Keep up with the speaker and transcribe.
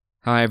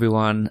Hi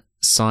everyone,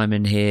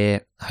 Simon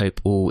here. Hope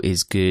all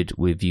is good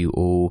with you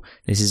all.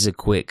 This is a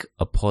quick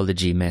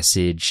apology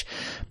message.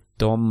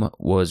 Dom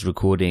was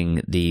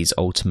recording these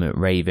Ultimate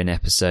Raven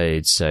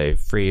episodes, so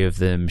 3 of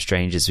them,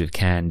 Strangers with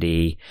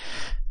Candy,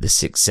 The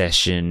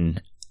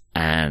Succession,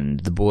 and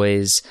The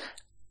Boys,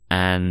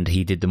 and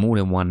he did them all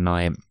in one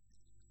night.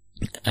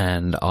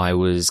 And I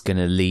was going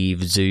to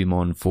leave Zoom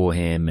on for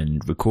him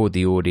and record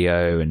the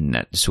audio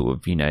and sort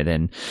of,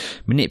 then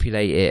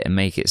manipulate it and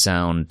make it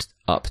sound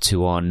up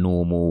to our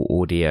normal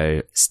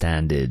audio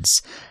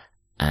standards.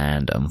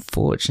 And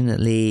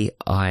unfortunately,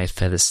 I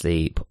fell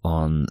asleep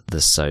on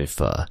the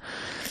sofa.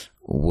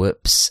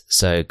 Whoops.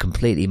 So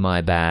completely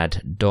my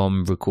bad.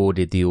 Dom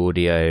recorded the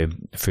audio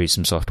through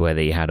some software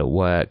that he had at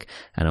work.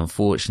 And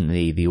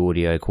unfortunately, the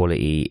audio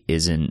quality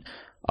isn't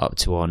up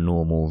to our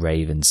normal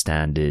Raven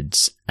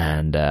standards,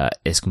 and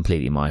it's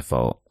completely my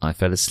fault. I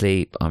fell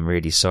asleep. I'm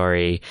really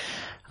sorry.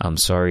 I'm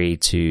sorry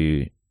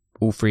to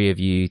all 3 of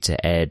you,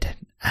 to Ed,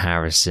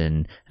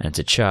 Harrison, and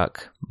to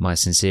Chuck. My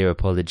sincere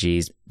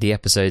apologies. The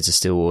episodes are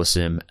still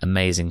awesome,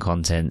 amazing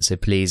content, so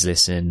please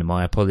listen.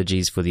 My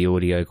apologies for the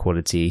audio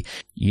quality.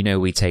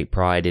 We take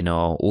pride in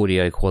our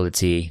audio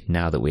quality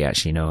now that we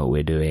actually know what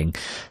we're doing.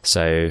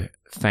 So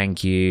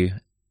thank you.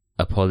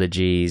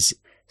 Apologies.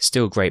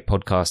 Still great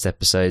podcast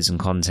episodes and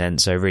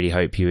content, so I really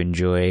hope you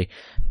enjoy,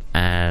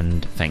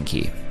 and thank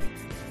you.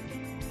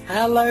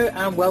 Hello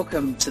and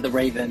welcome to the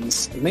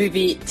Ravens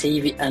movie,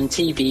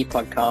 TV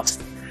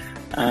podcast,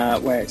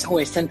 where it's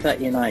always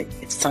 10:30 at night.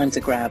 It's time to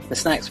grab the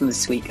snacks from the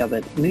sweet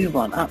cupboard, move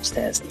on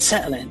upstairs and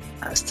settle in,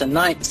 as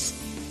tonight's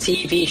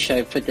TV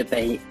show for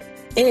debate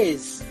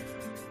is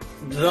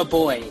The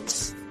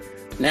Boys.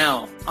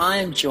 Now, I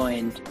am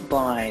joined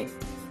by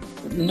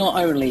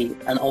not only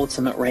an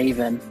ultimate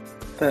Raven,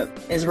 but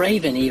is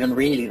Raven even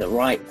really the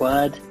right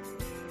word?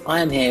 I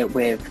am here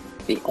with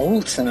the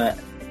ultimate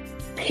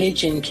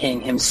Pigeon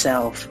King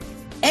himself,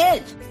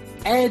 Ed!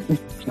 Ed,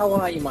 how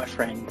are you, my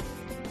friend?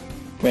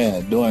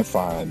 Man, doing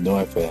fine.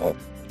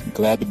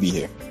 Glad to be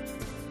here.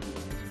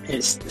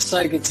 It's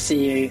so good to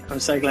see you. I'm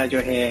so glad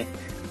you're here.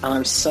 And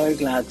I'm so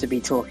glad to be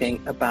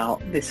talking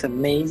about this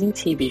amazing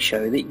TV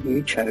show that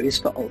you chose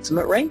for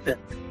Ultimate Raven.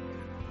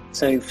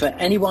 So for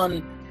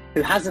anyone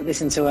who hasn't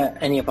listened to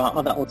any of our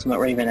other Ultimate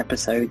Raven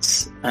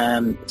episodes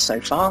so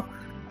far,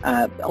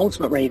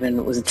 Ultimate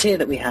Raven was a tier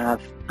that we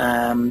have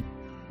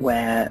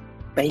where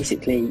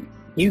basically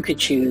you could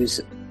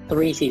choose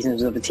 3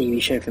 seasons of a TV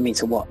show for me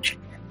to watch,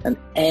 and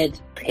Ed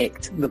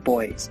picked The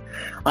Boys.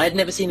 I had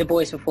never seen The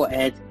Boys before,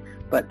 Ed,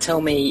 but tell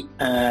me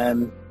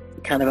kind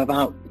of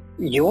about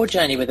your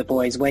journey with The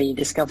Boys, where you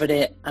discovered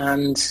it,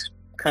 and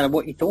kind of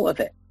what you thought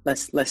of it.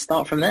 Let's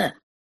start from there.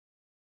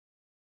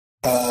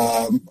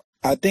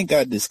 I think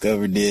I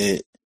discovered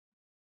it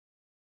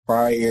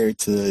prior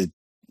to,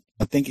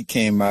 I think it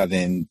came out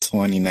in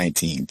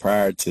 2019,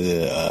 prior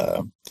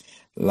to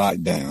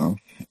lockdown.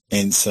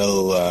 And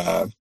so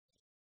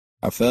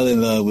I fell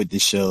in love with the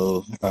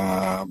show.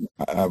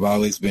 I've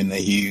always been a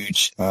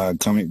huge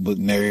comic book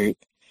nerd.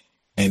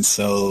 And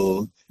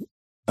so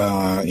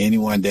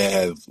anyone that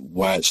has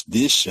watched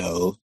this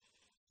show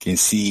can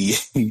see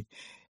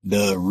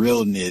the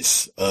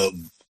realness of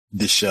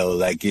the show.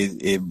 Like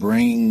it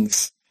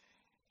brings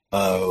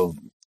a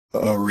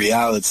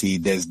reality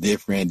that's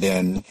different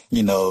than,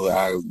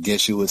 I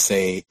guess you would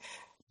say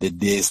the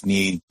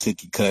Disney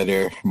cookie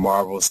cutter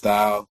Marvel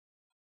style.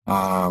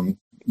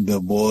 The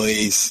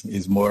Boys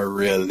is more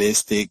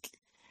realistic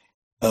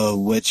of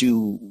what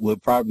you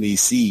would probably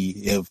see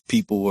if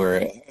people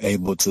were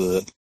able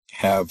to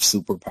have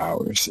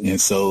superpowers. And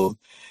so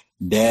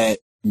that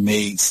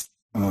makes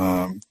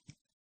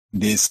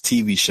this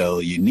TV show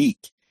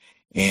unique.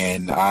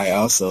 And I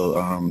also,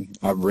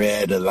 I've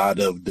read a lot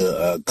of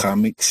the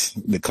comics.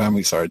 The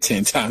comics are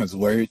 10 times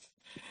worth.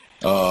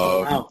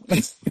 Wow.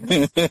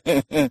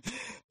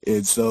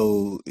 And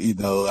so,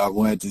 I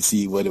wanted to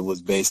see what it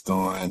was based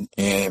on.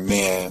 And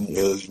man,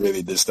 it was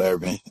really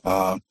disturbing.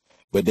 But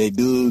they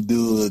do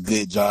a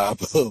good job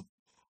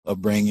of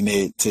bringing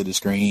it to the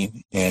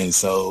screen. And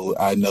so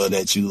I know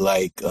that you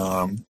like,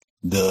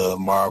 the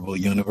Marvel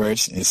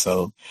universe, and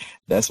so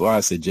that's why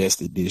I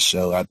suggested this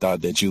show. I thought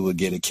that you would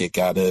get a kick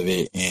out of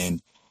it,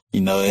 and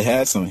it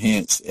had some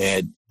hints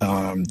at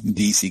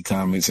DC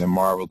Comics and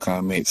Marvel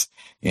Comics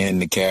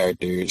and the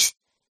characters,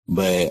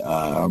 but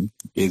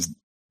it's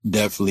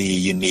definitely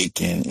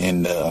unique,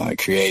 and the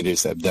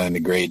creators have done a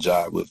great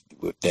job with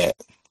that,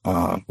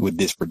 with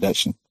this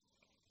production.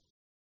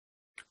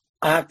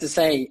 I have to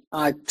say,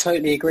 I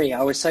totally agree.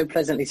 I was so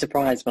pleasantly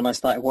surprised when I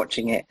started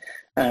watching it,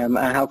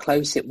 how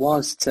close it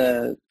was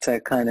to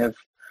kind of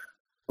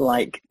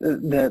like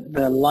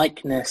the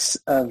likeness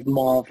of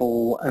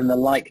Marvel and the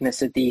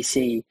likeness of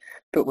DC,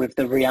 but with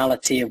the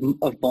reality of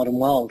modern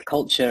world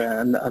culture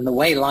and the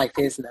way life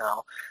is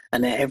now,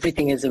 and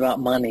everything is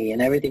about money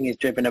and everything is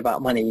driven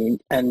about money.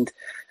 And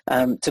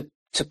to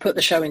put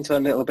the show into a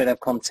little bit of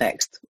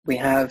context, we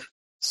have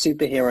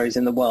superheroes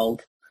in the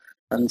world,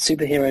 and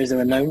superheroes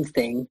are a known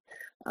thing,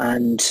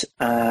 and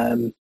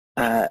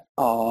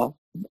are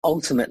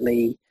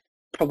ultimately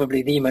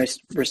probably the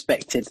most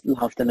respected,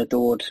 loved and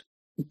adored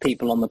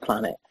people on the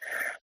planet.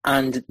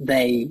 And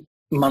they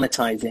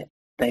monetize it.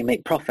 They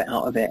make profit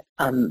out of it.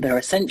 And they're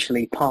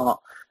essentially part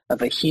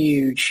of a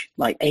huge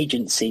like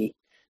agency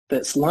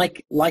that's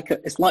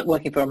it's like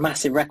working for a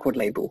massive record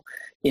label,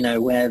 you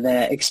know, where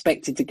they're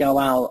expected to go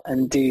out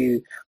and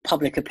do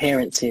public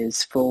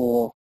appearances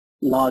for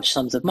large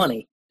sums of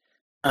money.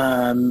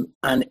 And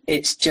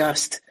it's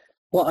just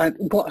what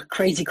a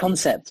crazy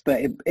concept,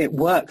 but it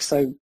works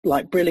so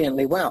like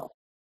brilliantly well.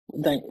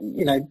 Don't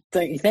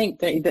you think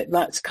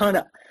that's kind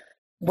of,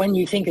 when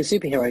you think of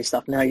superhero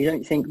stuff now, you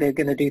don't think they're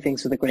going to do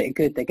things for the greater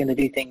good. They're going to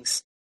do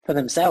things for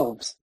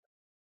themselves.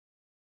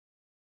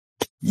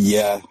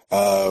 Yeah.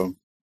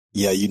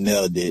 Yeah, you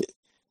nailed it.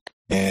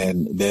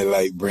 And that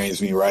like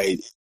brings me right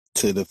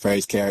to the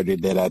first character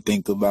that I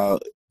think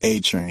about,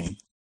 A-Train.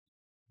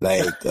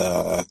 Like,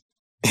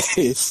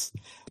 it's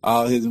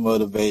all his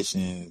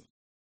motivation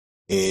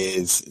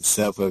is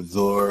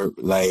self-absorbed,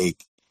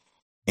 like,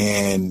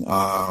 and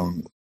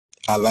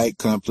I like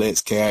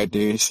complex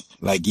characters,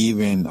 like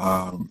even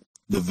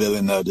the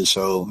villain of the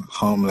show,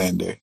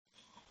 Homelander.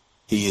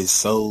 He is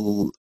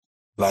so,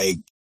 like,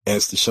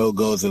 as the show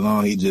goes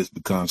along, he just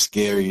becomes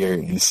scarier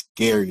and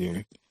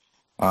scarier.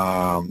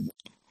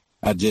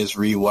 I just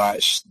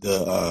rewatched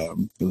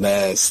the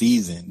last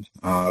season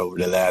over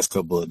the last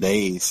couple of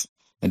days,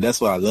 and that's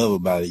what I love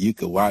about it. You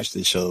could watch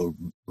the show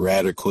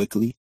rather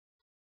quickly.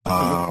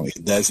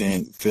 It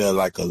doesn't feel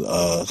like a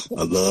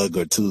lug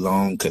or too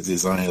long because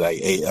it's only like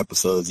 8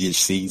 episodes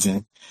each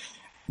season.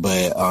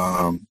 But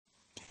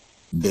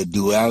the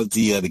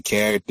duality of the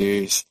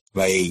characters,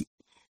 like,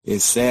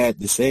 it's sad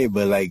to say,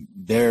 but like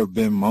there have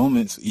been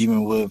moments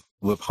even with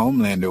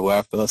Homelander where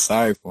I felt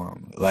sorry for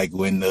him. Like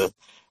when the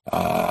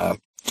guy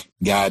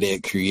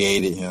that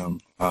created him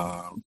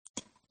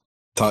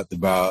talked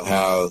about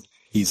how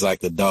he's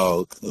like a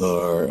dog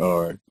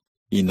or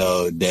you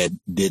know, that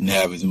didn't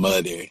have his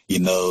mother, you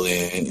know,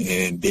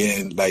 and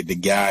then like the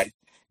guy,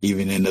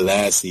 even in the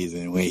last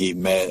season when he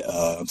met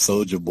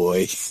Soldier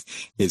Boy,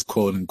 his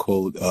quote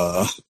unquote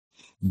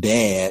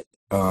dad,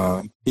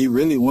 he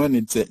really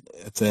wanted to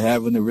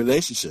have a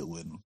relationship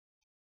with him.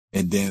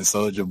 And then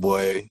Soldier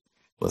Boy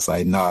was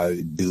like, nah,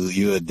 dude,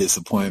 you're a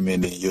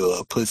disappointment and you're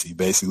a pussy.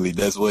 Basically,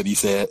 that's what he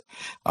said.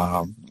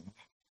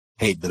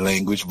 Hate the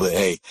language, but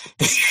hey,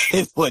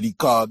 it's what he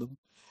called him.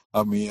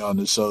 I mean, on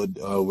the show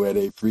where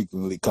they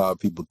frequently call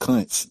people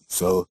cunts.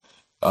 So,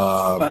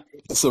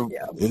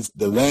 it's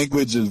the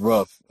language is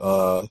rough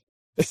on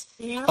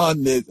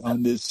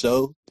this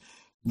show.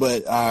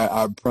 But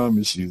I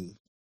promise you,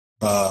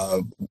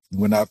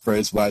 when I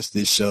first watched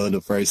this show,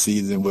 the first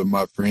season with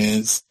my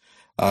friends,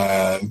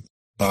 that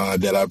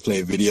I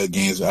play video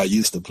games. I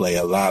used to play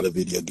a lot of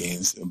video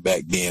games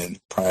back then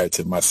prior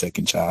to my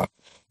second child.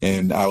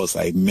 And I was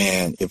like,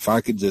 man, if I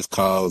could just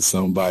call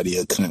somebody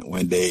a cunt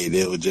one day,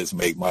 it would just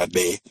make my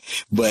day.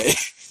 But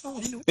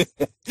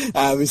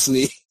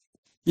obviously,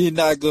 you're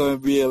not going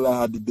to be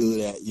allowed to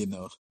do that, you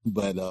know.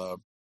 But,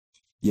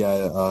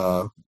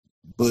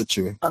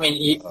 Butcher. I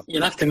mean,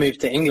 you'll have to move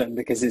to England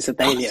because it's a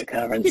daily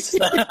occurrence.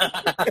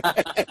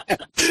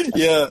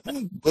 Yeah,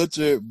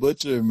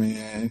 Butcher,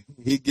 man,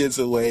 he gets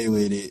away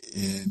with it,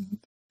 and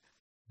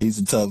he's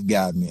a tough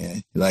guy,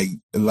 man. Like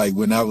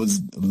when I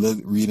was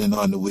reading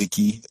on the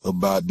wiki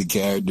about the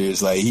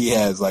characters, like he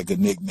has like a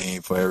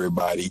nickname for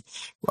everybody,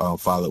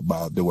 followed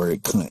by the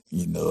word cunt.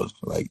 You know,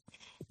 like,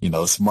 you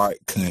know, smart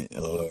cunt,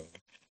 or,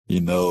 you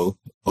know,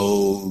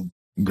 old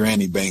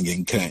granny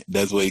banging cunt.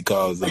 That's what he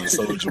calls them,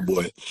 Soldier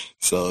Boy.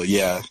 So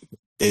yeah,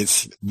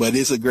 it's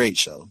a great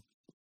show.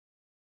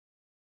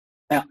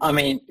 I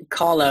mean,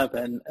 Carl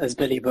Urban as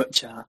Billy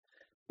Butcher.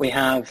 We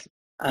have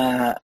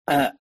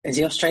is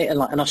he Australian?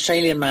 Like an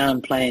Australian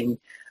man playing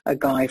a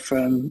guy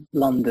from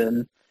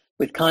London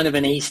with kind of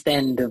an East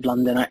End of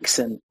London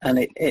accent, and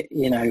it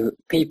you know,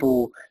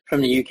 people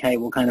from the UK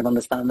will kind of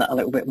understand that a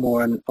little bit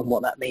more and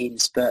what that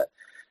means. But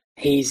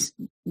he's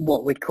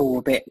what we'd call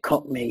a bit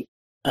Cockney,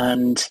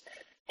 and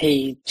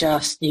he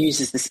just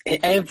uses this.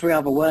 Every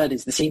other word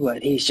is the C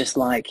word. He's just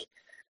like,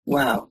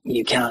 wow,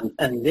 you can,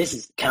 and this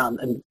is can,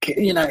 and,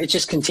 you know, it's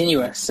just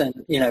continuous.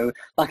 And, you know,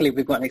 luckily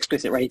we've got an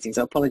explicit rating,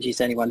 so apologies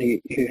to anyone who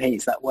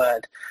hates that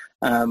word.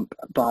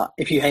 But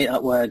if you hate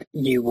that word,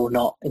 you will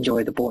not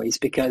enjoy The Boys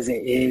because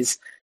it is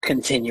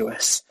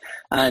continuous.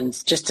 And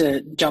just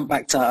to jump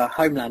back to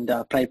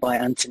Homelander, played by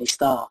Anthony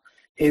Starr,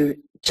 who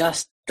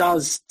just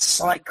does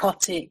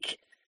psychotic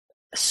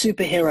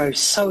superheroes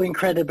so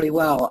incredibly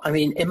well. I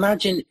mean,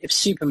 imagine if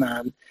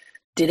Superman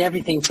did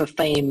everything for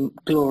fame,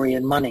 glory,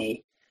 and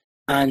money,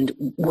 and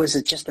was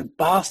just a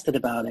bastard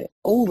about it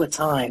all the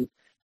time.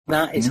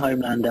 That is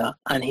Homelander,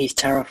 and he's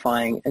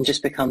terrifying and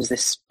just becomes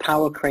this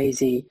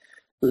power-crazy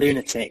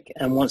lunatic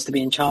and wants to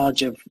be in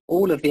charge of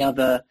all of the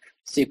other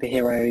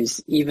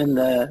superheroes, even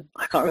I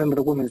can't remember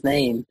the woman's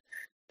name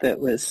that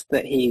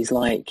he's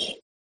like,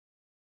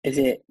 is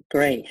it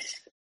Grace?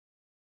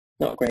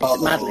 Not Grace,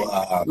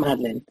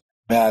 Madeline.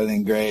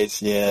 Madeline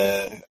Grace,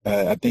 yeah.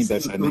 I think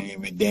that's her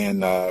name. And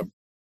then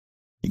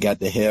you got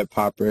the head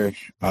popper,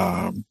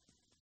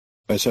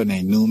 what's her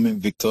name? Newman,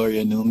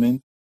 Victoria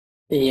Newman.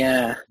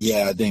 Yeah.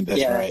 Yeah, I think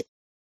that's Yeah. right.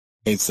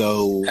 And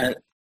so, And,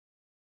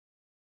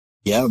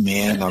 yeah,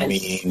 man. I and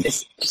mean,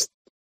 it's just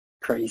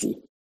crazy.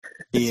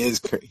 he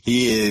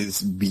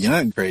is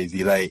beyond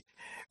crazy. Like,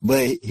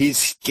 but he's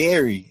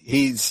scary.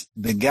 He's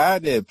the guy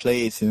that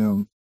plays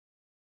him.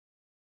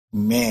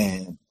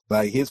 Man,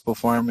 like his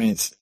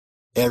performance,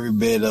 every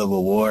bit of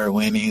award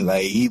winning.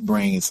 Like he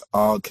brings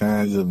all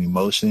kinds of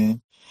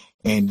emotion.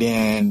 And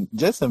then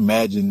just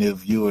imagine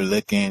if you were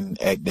looking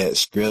at that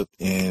script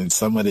and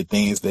some of the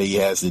things that he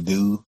has to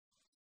do,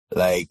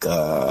 like,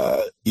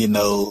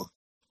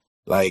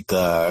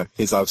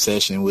 his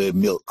obsession with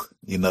milk,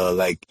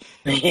 like,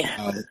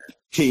 Yeah.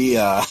 he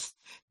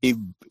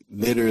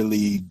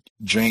literally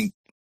drank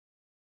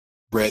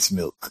breast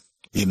milk,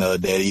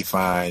 that he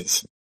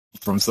finds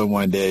from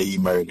someone that he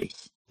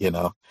murders,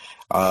 and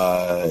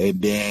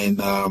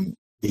then,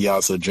 he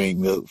also drank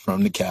milk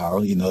from the cow,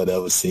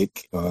 that was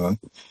sick.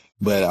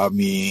 But I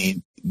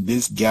mean,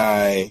 this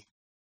guy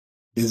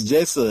is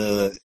just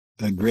a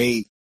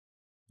great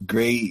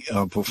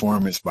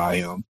performance by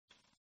him,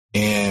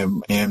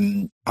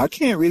 and I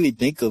can't really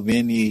think of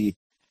any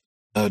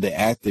of the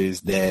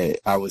actors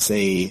that I would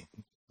say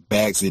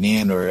backs it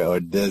in or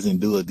doesn't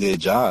do a good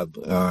job.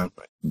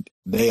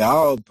 They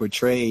all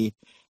portray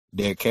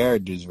their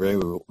characters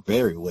very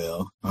very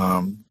well.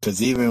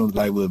 Because even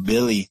like with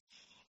Billy,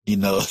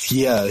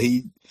 yeah,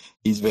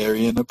 he's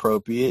very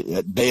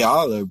inappropriate. They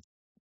all are,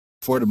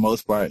 for the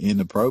most part,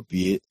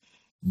 inappropriate,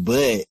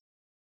 but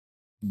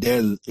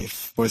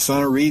for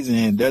some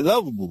reason they're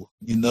lovable,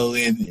 and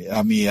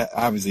I mean,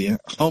 obviously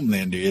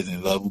Homelander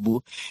isn't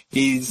lovable.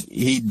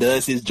 He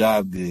does his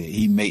job good.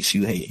 He makes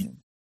you hate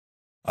him.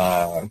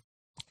 But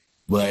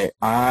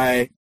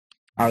I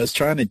was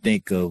trying to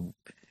think of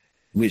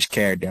which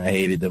character I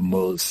hated the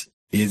most.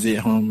 Is it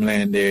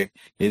Homelander?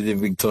 Is it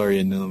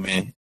Victoria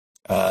Newman?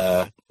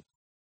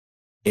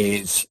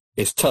 It's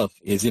tough.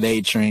 Is it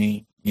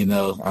A-Train?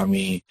 I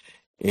mean,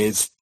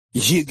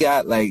 you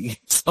got like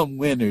some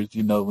winners,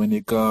 when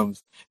it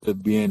comes to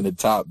being the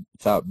top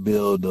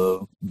build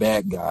of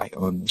bad guy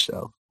on the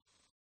show.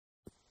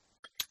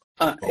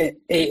 It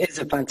is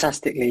a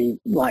fantastically,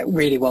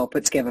 really well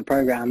put together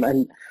program,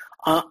 and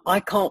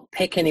I can't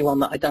pick anyone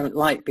that I don't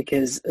like,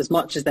 because as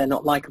much as they're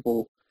not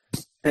likable,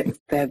 they're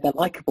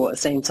likable at the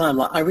same time.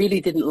 Like, I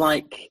really didn't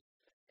like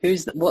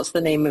what's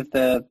the name of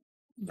the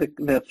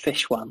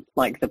fish one,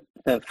 like the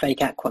fake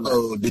Aquaman.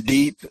 Oh, the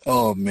Deep.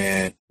 Oh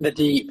man, the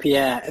Deep.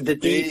 Yeah, the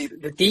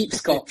Deep's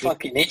got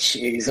fucking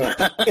issues.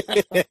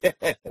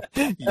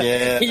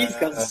 Yeah, he's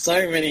got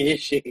so many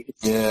issues.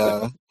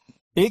 Yeah,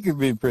 he could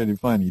be pretty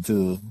funny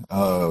too.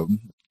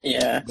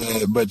 Yeah,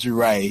 but you're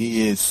right.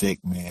 He is sick,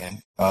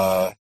 man.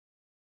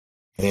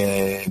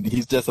 And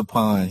he's just a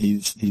pawn.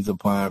 He's a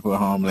pawn for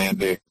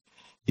Homelander.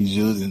 He's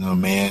using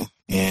him, man,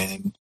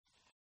 and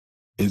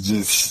it's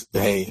just,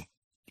 hey.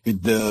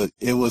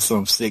 It was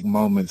some sick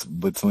moments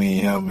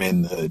between him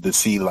and the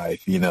sea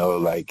life,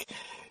 like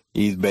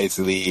he's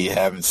basically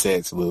having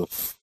sex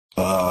with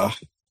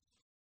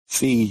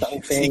sea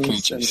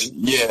creatures.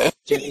 Yeah,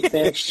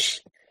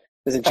 jellyfish.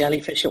 There's a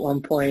jellyfish at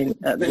one point.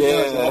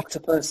 There's an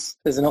octopus.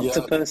 There's an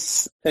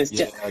octopus.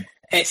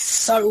 It's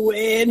so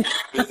weird.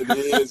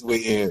 It is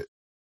weird.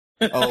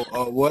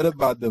 What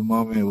about the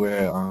moment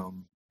where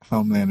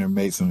Homelander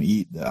makes him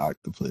eat the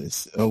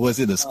octopus? Or was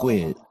it a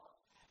squid?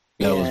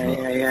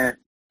 Yeah.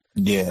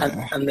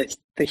 Yeah, and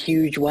the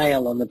huge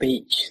whale on the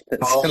beach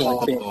that's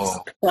like this.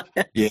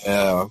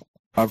 Yeah,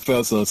 I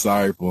felt so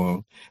sorry for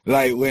him.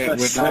 Like when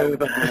so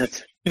bad.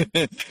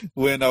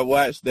 When I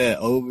watched that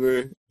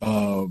over,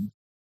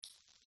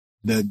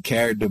 the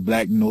character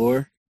Black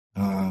Noir,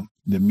 the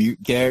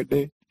mute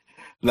character,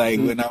 like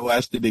when I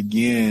watched it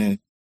again,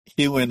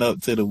 he went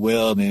up to the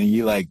well and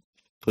he like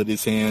put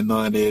his hand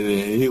on it,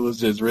 and he was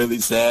just really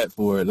sad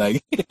for it.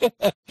 Like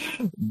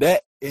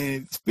that.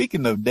 And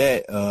speaking of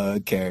that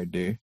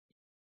character,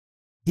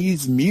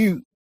 he's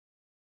mute,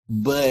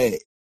 but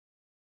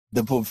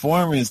the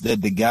performance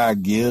that the guy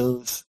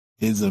gives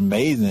is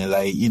amazing.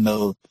 Like,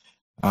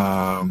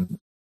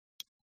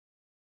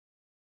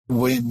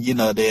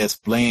 when, they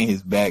explain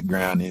his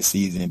background in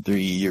season 3,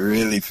 you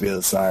really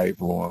feel sorry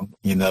for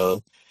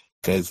him,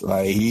 because,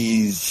 like,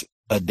 he's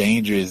a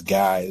dangerous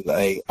guy.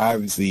 Like,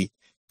 obviously,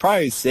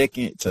 probably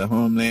second to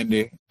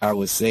Homelander, I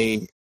would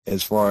say,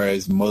 as far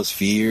as most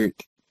feared,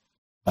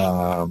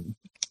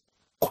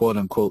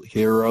 quote-unquote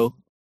hero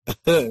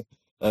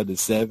of the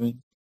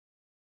 7,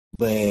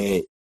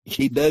 but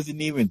he doesn't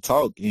even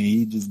talk, and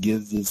he just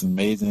gives this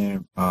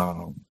amazing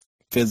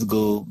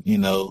physical,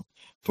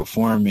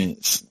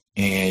 performance.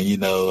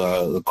 And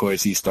of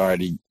course, he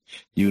started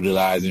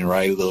utilizing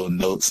right little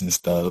notes and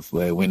stuff.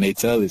 But when they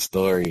tell his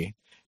story,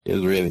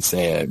 it's really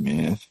sad,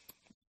 man.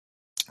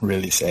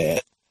 Really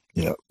sad.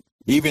 Yep.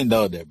 Even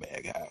though they're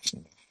bad guys.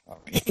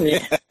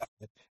 Yeah.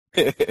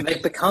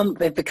 They've become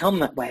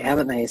that way,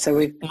 haven't they? So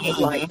we've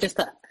just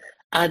to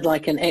add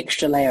like an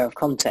extra layer of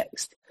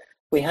context.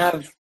 We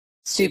have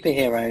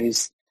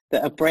superheroes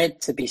that are bred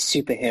to be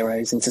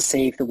superheroes and to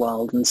save the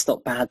world and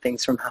stop bad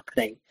things from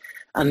happening.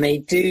 and they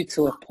do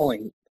to a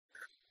point.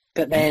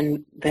 But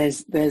then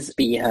there's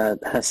be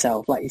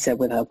herself, like you said,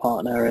 with her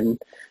partner, and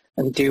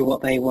do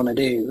what they want to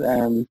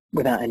do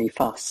without any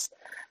fuss.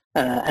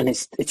 And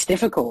it's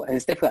difficult.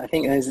 It's difficult. I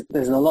think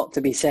there's a lot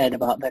to be said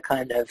about the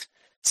kind of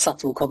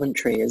subtle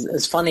commentary.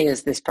 As funny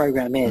as this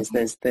program is,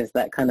 there's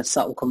that kind of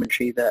subtle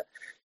commentary that,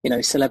 you know,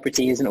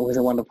 celebrity isn't always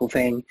a wonderful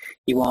thing.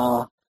 You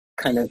are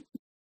kind of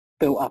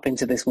built up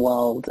into this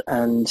world,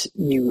 and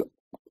you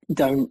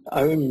don't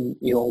own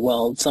your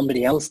world.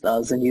 Somebody else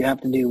does, and you have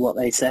to do what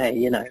they say,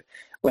 you know,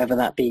 whether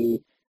that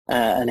be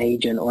an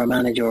agent or a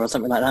manager or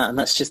something like that. And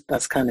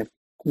that's kind of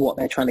what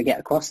they're trying to get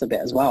across a bit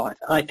as well,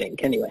 I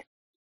think, anyway.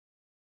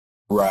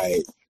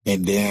 Right.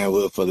 And then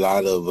with a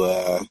lot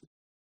of,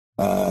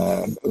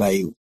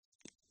 like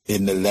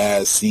in the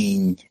last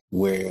scene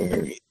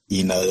where,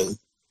 you know,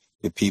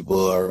 the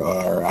people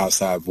are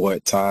outside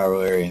Fort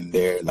Tower and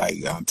they're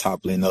like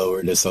toppling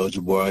over the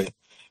Soldier Boy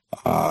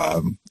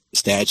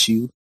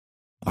statue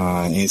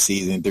in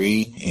season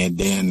 3. And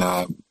then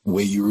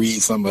when you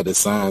read some of the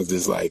signs,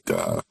 it's like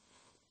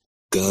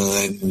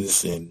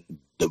guns and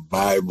the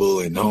Bible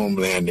and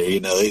Homelander.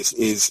 You know,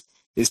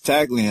 it's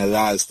tackling a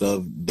lot of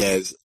stuff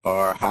that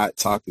are hot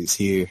topics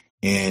here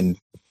in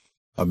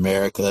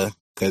America.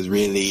 Because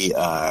really,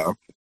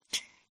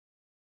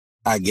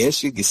 I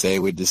guess you could say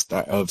with the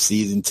start of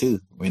season 2,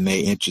 when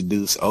they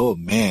introduced,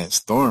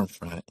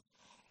 Stormfront,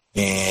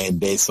 and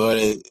they sort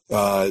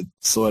of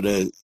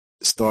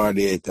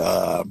started,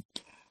 I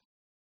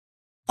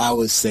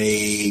would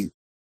say,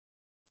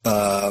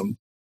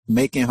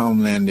 making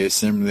Homelander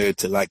similar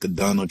to like a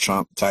Donald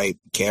Trump type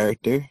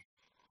character,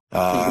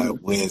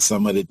 with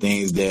some of the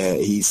things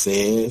that he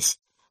says,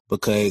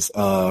 because,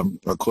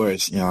 of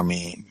course, you know what I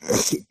mean,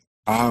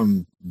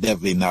 I'm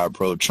definitely not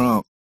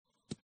pro-Trump,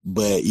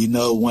 but you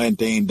know, one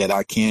thing that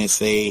I can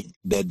say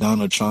that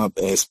Donald Trump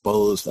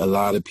exposed a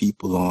lot of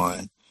people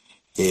on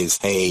is,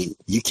 hey,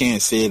 you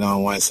can't sit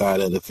on one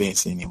side of the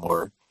fence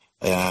anymore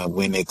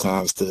when it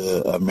comes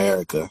to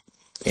America.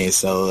 And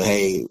so,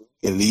 hey,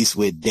 at least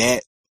with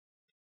that,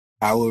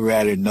 I would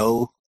rather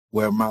know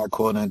where my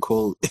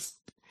quote-unquote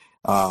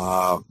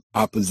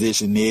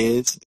opposition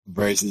is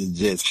versus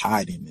just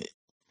hiding it.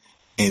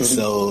 And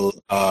so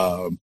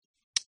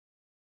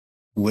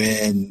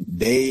when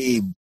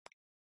they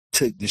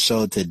took the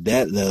show to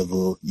that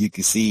level, you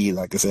can see,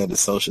 like I said, the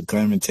social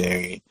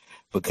commentary,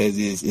 because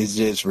it's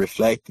just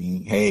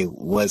reflecting, hey,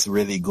 what's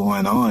really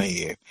going on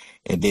here.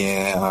 And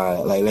then,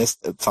 like, let's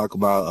talk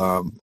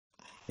about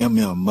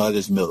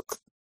Mother's Milk.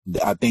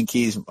 I think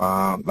he's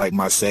like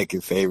my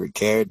second favorite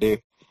character,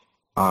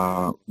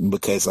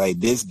 because like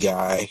this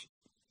guy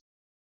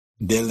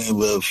dealing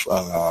with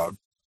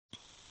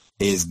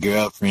his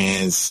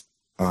girlfriend's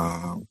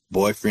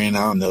boyfriend.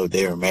 I don't know if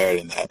they were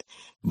married or not,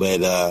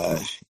 but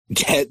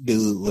that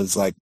dude was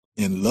like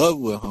in love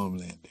with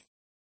Homelander.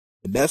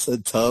 That's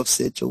a tough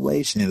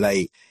situation.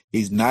 Like,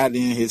 he's not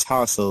in his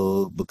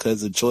household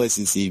because of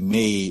choices he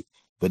made,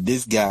 but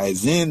this guy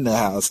is in the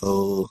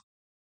household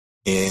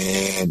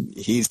and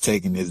he's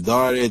taking his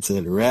daughter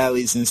to the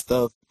rallies and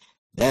stuff.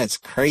 That's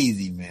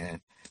crazy,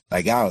 man.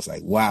 Like, I was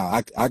like,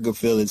 wow, I could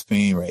feel his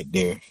pain right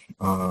there.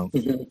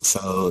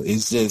 So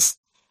it's just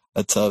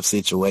a tough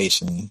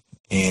situation,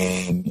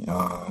 and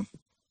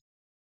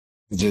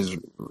just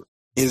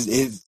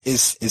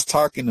it's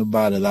talking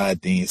about a lot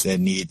of things that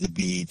need to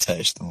be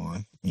touched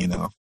on, you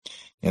know.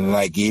 And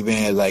like,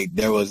 even like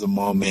there was a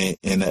moment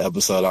in the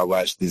episode I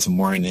watched this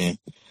morning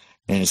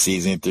in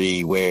season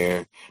 3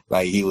 where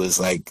like he was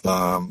like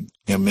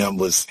MM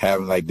was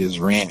having like this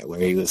rant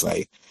where he was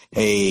like,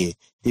 hey,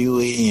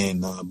 Huey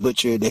and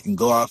Butcher, they can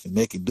go off and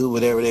they can do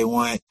whatever they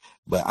want,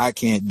 but I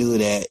can't do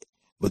that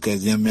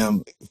because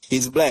MM,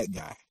 he's a black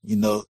guy, you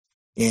know.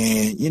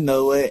 And you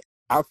know what?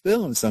 I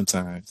feel him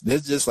sometimes.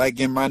 That's just like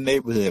in my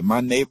neighborhood.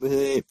 My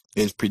neighborhood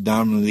is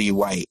predominantly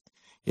white.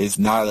 It's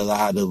not a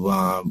lot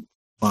of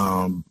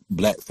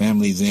black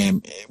families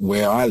in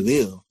where I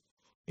live.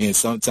 And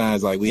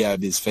sometimes, like, we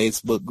have this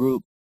Facebook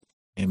group,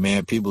 and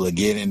man, people are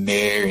getting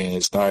there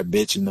and start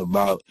bitching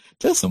about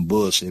just some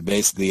bullshit.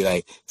 Basically,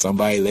 like,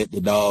 somebody let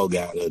the dog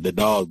out or the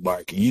dog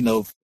barking. You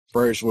know,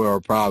 first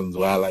world problems,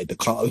 what I like to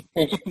call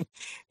it.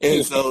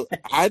 And so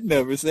I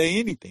never say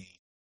anything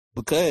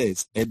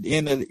because at the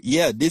end of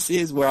this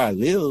is where I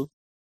live,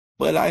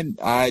 but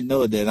I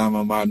know that I'm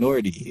a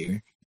minority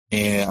here.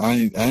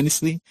 And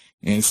honestly,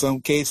 in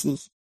some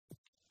cases,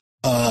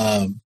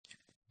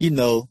 you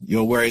know,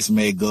 your words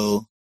may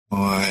go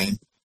on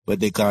what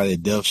they call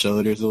it, deaf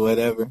shoulders or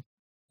whatever.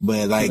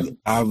 But like,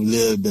 I've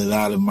lived a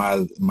lot of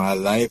my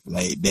life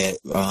like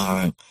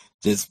that,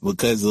 just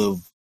because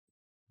of,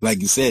 like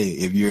you said,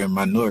 if you're a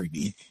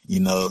minority, you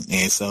know.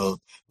 And so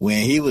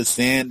when he was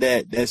saying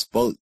that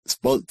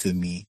spoke to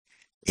me.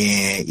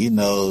 And, you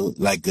know,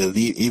 like,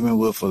 even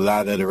with a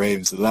lot of the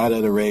Ravens,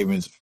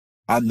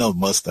 I know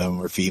most of them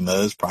are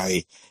females.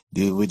 Probably,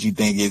 dude, would you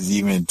think it's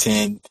even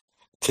 10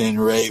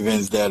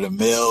 Ravens that are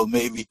male,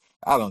 maybe?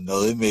 I don't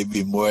know. It may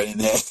be more than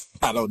that.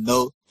 I don't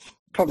know.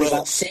 Probably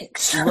about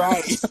 6.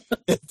 Right.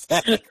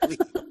 Exactly.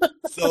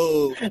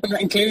 So and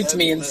that includes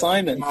me and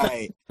Simon.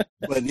 Right.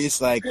 But it's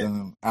like,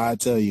 I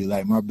tell you,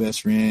 like my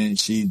best friend,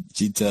 she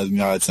tells me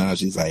all the time,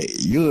 she's like,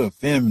 "You're a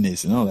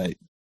feminist," and I'm like,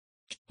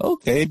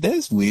 okay,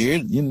 that's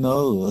weird.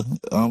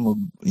 I'm a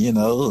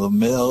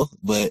male,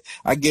 but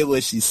I get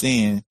what she's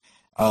saying.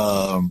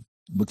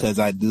 Because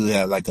I do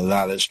have like a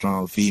lot of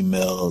strong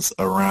females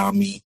around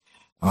me,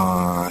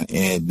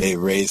 and they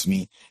raised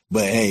me.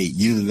 But hey,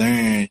 you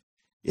learn.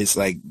 It's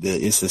like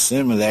it's a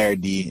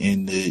similarity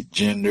in the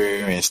gender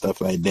and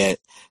stuff like that.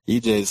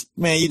 You just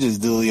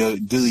do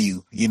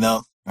you,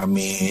 I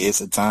mean,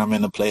 it's a time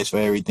and a place for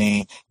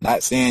everything.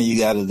 Not saying you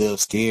gotta live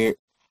scared,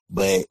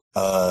 but,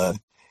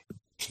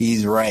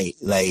 he's right.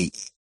 Like,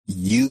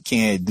 you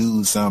can't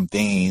do some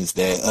things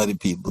that other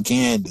people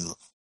can do.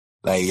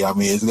 Like, I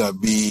mean,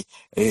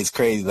 it's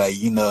crazy. Like,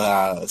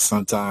 how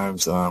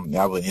sometimes, I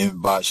would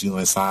inbox you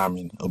and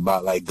Simon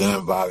about like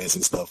gun violence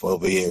and stuff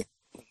over here.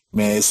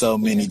 Man, it's so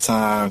many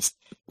times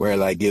where,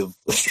 like, if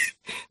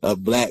a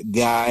black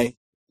guy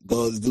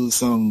goes do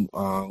some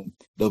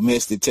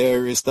domestic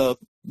terrorist stuff,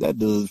 that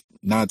dude's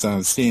 9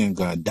 times 10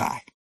 gonna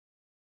die.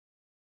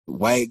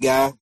 White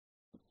guy,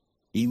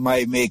 he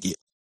might make it.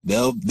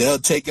 They'll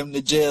take him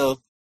to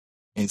jail,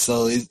 and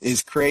so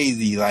it's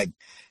crazy. Like,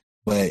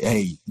 but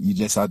hey, you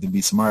just have to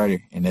be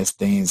smarter, and that's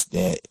things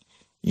that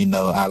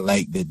I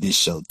like that this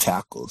show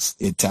tackles.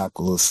 It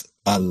tackles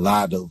a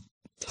lot of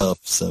tough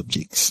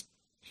subjects.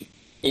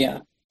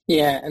 Yeah,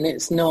 and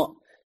it's not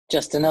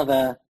just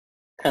another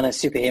kind of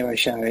superhero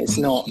show. It's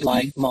not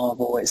like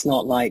Marvel. It's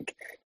not like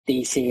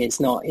DC. It's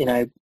not,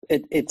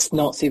 it's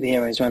not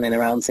superheroes running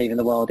around saving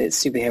the world.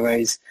 It's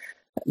superheroes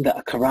that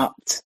are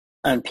corrupt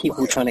and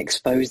people trying to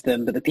expose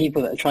them. But the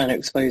people that are trying to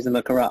expose them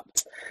are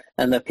corrupt,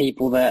 and the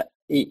people that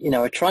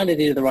are trying to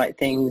do the right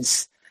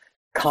things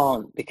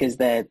can't because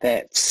they're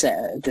set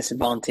at a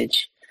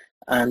disadvantage.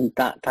 And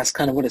that's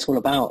kind of what it's all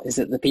about. Is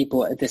that the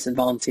people at a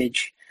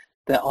disadvantage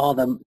that are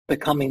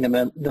becoming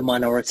the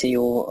minority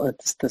or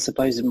the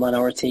supposed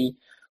minority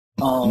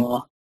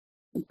are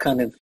kind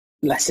of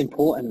less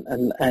important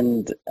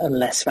and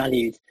less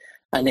valued,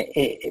 and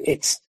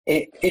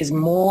it is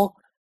more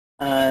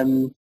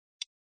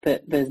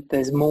that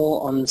there's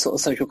more on sort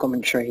of social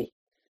commentary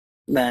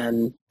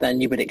than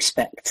you would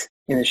expect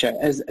in the show.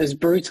 As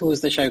brutal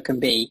as the show can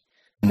be,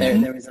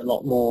 there is a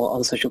lot more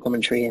on social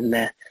commentary in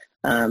there,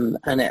 and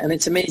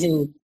it's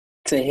amazing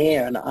to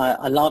hear, and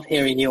I love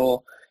hearing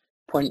your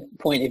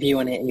point of view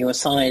on it and your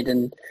side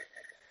and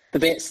the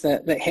bits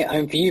that hit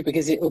home for you,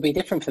 because it will be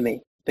different for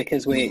me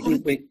because we're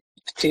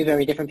two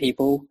very different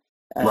people.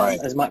 Right.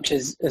 As much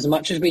as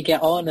we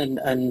get on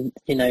and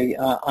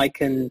I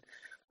can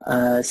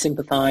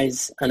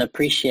sympathize and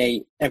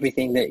appreciate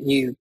everything that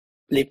you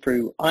live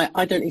through.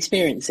 I don't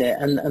experience it,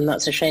 and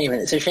that's a shame.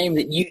 And it's a shame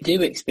that you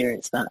do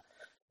experience that,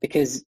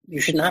 because you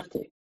shouldn't have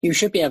to. You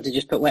should be able to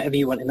just put whatever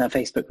you want in that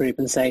Facebook group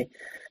and say,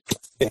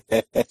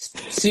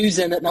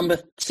 Susan at number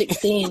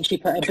 16, she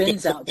put her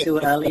bins out too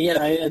early,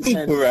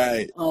 and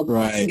right.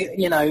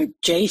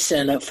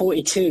 Jason at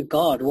 42,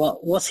 God,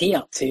 what's he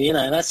up to?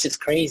 That's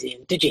just crazy.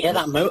 And did you hear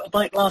that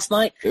motorbike last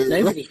night?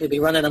 Nobody could be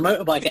running a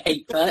motorbike at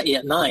 8:30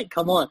 at night.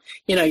 Come on,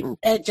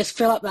 Ed, just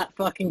fill up that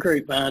fucking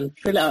group, man.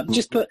 Fill it up.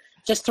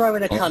 Just throw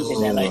in a cunt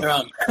in there later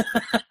on.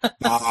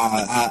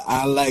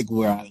 I like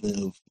where I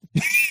live.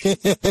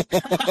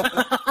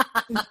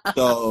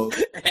 So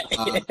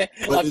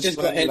I've just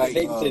got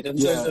evicted. I'm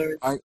so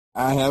sorry.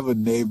 I have a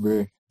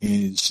neighbor,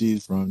 and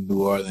she's from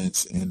New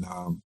Orleans, and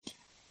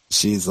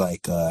she's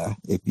like,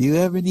 if you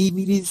ever need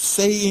me to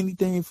say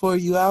anything for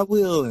you, I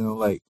will. And I'm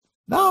like,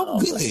 no,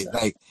 I'm good.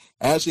 Like,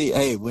 actually,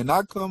 hey, when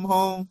I come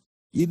home,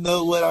 you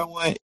know what I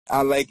want?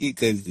 I like it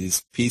because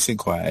it's peace and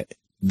quiet.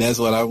 That's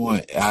what I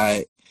want.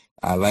 I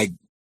like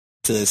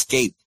to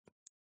escape.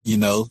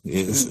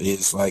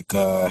 It's like,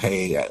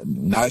 hey,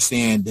 not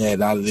saying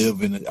that I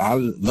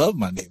love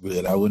my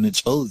neighborhood. I wouldn't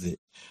have chose it,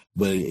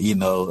 but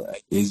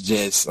it's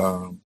just,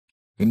 and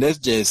that's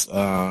just,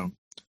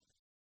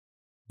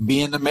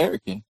 being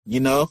American,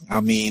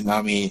 I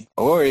mean,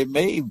 or it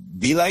may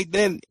be like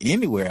that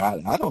anywhere.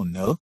 I don't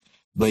know,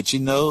 but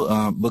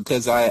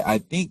because I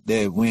think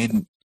that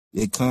when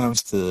it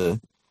comes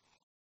to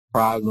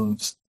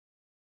problems,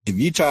 if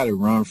you try to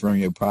run from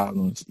your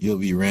problems, you'll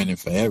be running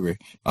forever.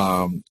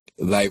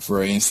 Like,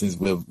 for instance,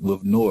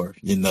 with Noor,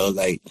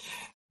 like,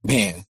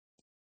 man,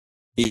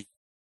 he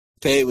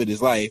paid with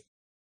his life,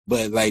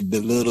 but like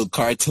the little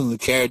cartoon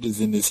characters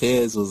in his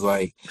head was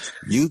like,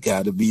 you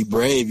gotta be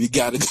brave. You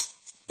gotta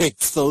be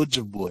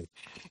Soldier Boy.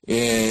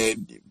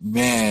 And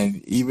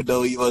man, even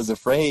though he was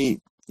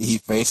afraid, he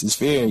faced his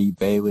fear. He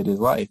paid with his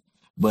life.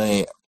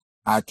 But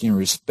I can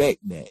respect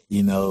that,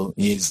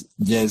 it's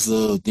just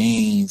little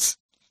things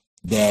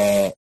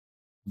that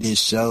this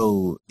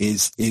show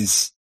is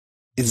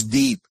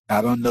deep.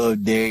 I don't know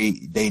if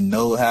they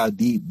know how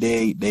deep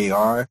they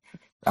are.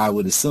 I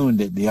would assume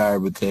that they are,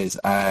 because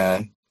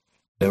the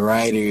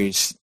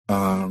writers,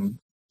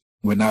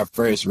 when I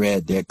first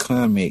read their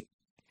comic,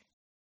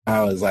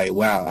 I was like,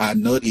 wow, I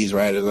know these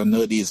writers. I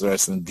know these are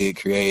some good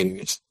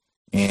creators.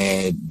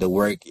 And the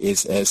work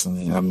is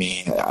excellent. I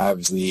mean,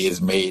 obviously it's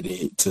made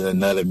it to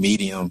another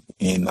medium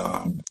in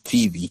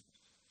TV.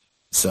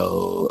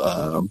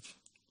 So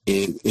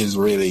it is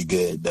really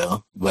good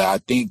though. But I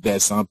think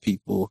that some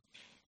people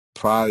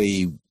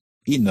probably,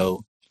 you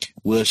know,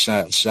 will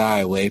shy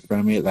away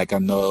from it. Like I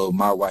know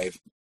my wife,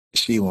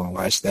 she won't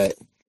watch that.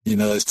 You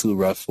know, it's too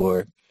rough for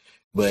her.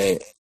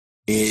 But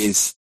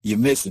you're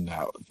missing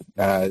out.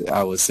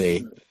 I would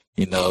say,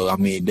 you know, I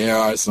mean, there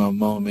are some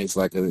moments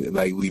like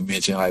we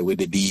mentioned, like with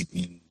the deep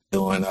and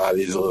doing all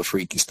this little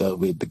freaky stuff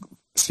with the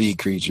sea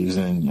creatures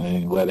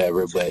and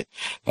whatever. But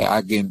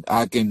I can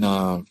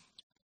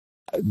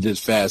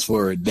just fast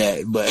forward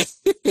that. But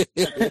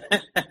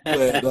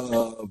but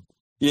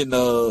you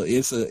know,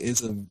 it's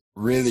a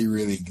really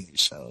really good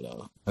show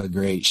though, a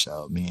great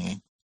show,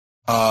 man.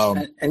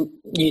 And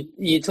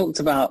you talked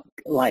about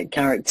like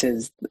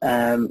characters.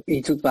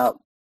 You talked about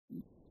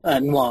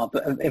Noir,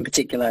 but in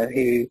particular,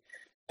 who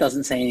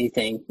doesn't say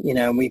anything. You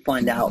know, and we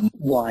find out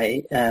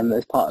why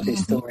as part of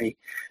his story.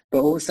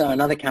 But also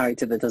another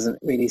character that doesn't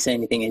really say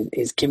anything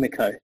is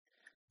Kimiko,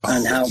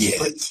 and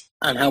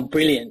how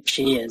brilliant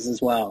she is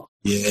as well.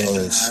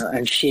 Yes,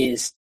 and she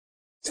is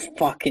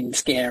fucking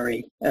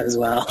scary as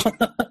well.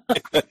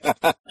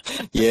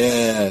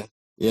 yeah,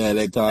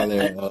 they call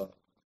her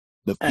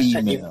the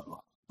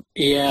female.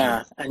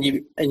 And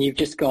you've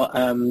just got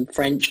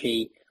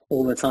Frenchie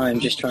all the time,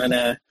 just trying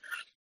to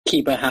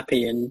keep her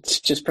happy and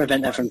just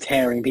prevent her from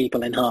tearing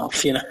people in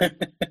half. You know,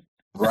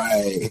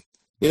 right?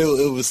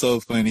 It was so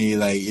funny,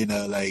 like, you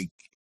know, like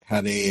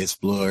how they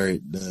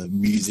explored the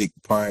music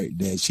part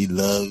that she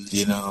loves,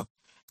 you know,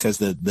 because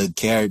the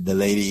character, the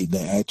lady,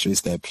 the actress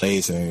that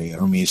plays her,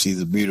 I mean,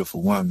 she's a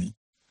beautiful woman,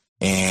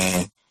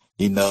 and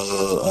you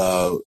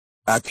know,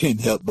 I couldn't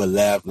help but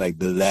laugh, like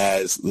the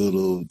last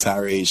little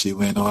tirade she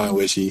went on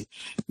where she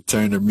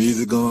turned her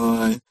music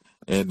on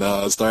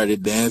and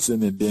started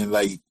dancing, and then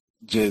like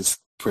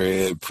just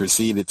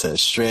proceeded to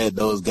shred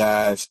those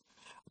guys.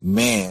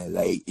 Man,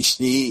 like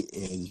she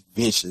is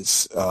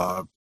vicious,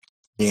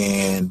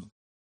 and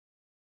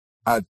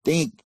I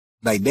think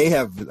like they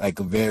have like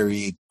a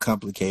very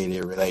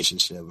complicated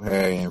relationship, her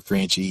and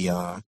Frenchie.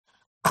 I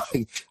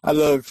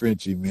love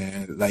Frenchie,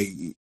 man. Like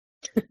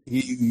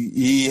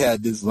he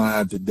had this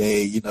line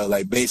today, you know,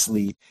 like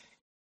basically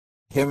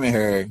him and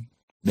her,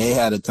 they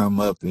had to come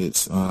up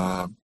with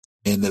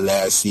in the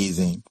last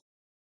season,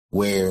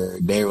 where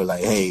they were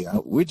like, hey,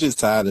 we're just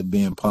tired of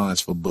being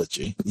pawns for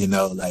Butcher. You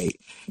know, like,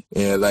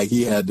 yeah, like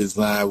he had this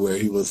line where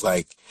he was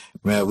like,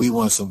 man, we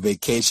want some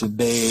vacation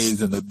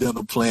days and a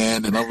dinner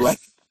plan. And I'm like,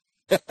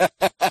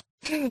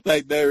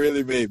 like that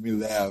really made me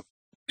laugh.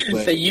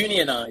 But, they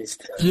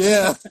unionized.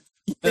 Yeah.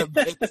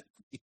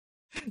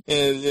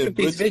 And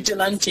These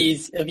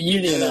vigilantes have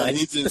unionized. Yeah,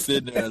 he's just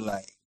sitting there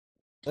like,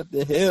 what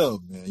the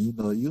hell, man? You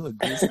know, you are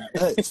doing some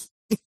nuts.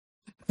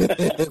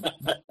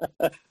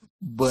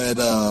 But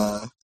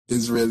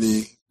it's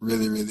really,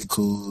 really, really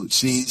cool.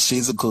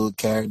 She's a cool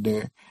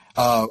character.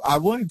 I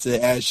wanted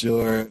to ask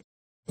your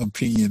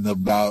opinion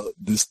about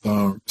the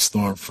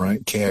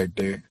Stormfront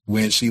character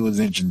when she was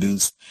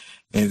introduced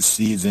in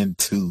season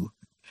 2.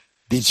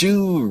 Did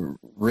you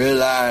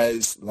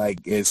realize,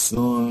 like, as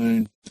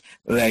soon,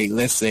 like,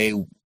 let's say,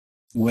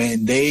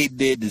 when they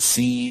did the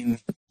scene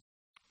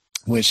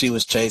when she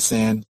was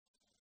chasing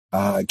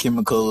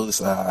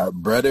Kimiko's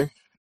brother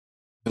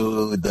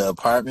to the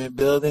apartment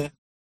building,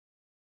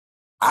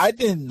 I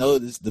didn't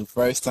notice the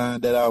first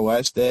time that I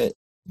watched that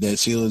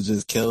she was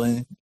just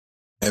killing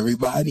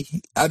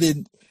everybody. I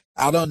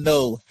don't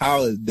know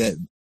how that,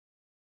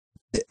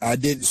 I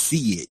didn't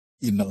see it,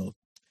 you know,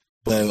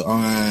 but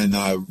on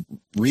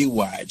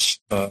rewatch,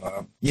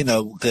 you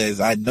know, because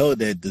I know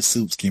that the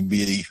Supes can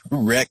be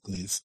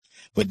reckless,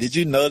 but did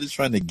you notice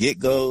from the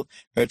get-go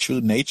her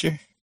true nature?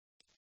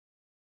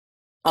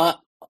 I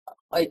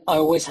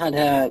always had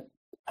her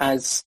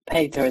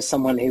pegged her as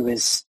someone who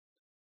was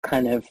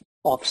kind of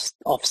off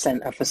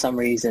center for some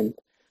reason,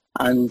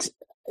 and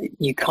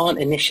you can't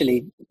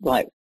initially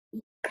like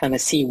kind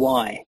of see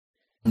why.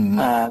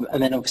 And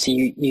then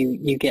obviously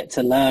you get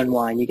to learn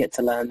why, and you get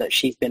to learn that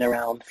she's been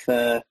around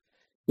for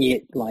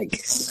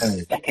decades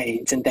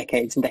and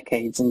decades and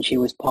decades, and she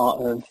was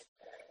part of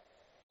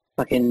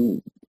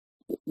fucking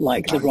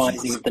like the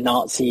rising of the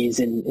Nazis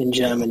in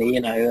Germany,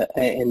 you know,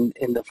 in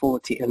the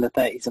 30s and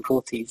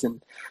 40s,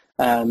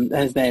 and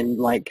has then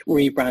like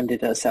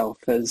rebranded herself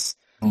as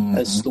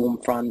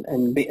Stormfront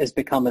and has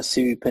become a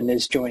Supe and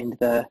has joined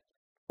the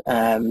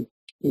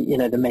you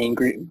know, the main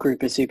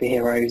group of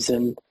superheroes.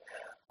 And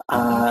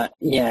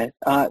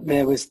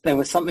there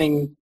was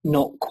something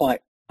not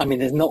quite, I mean,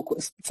 there's not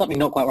something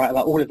not quite right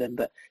about all of them,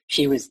 but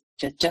she was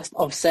just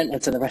off center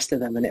to the rest of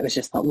them, and it was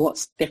just like,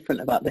 what's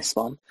different about this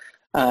one?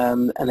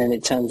 And then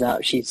it turns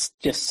out she's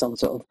just some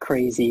sort of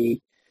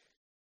crazy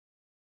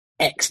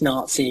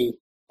ex-Nazi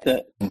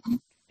that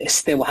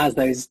still has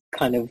those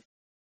kind of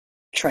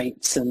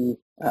traits, and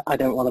I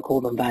don't want to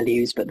call them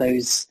values, but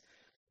those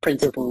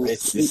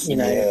principles, you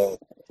know.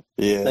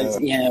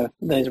 Yeah.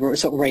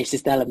 those sort of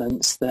racist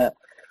elements that,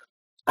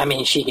 I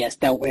mean, she gets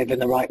dealt with in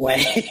the right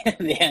way at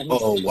the end.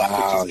 Oh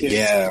wow,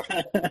 yeah.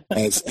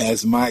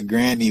 As my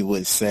granny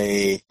would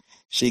say,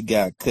 she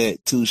got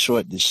cut too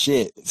short to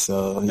shit.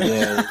 So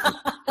yeah.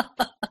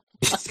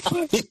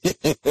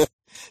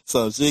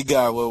 So she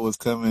got what was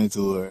coming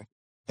to her.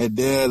 And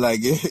then like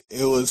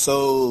it was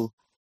so,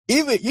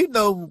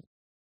 even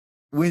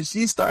when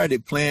she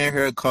started playing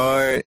her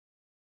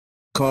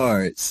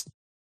cards,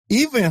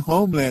 even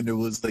Homelander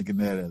was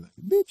looking at her like,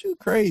 bitch, you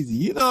crazy.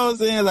 You know what I'm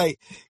saying?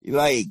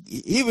 Like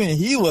even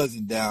he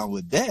wasn't down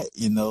with that,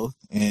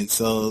 And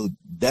so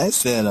that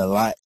said a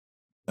lot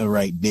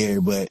right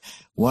there. But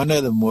one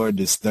of the more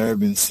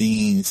disturbing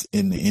scenes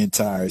in the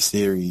entire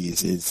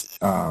series is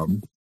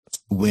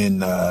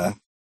when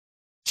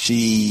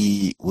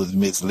she was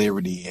Miss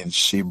Liberty and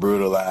she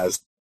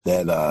brutalized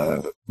that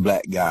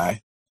black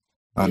guy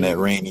on that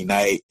rainy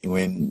night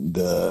and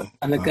the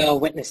girl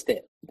witnessed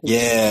it.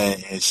 Yeah,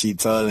 and she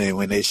told him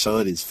when they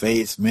showed his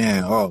face,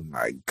 man, oh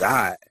my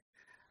God.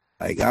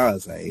 Like I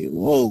was like,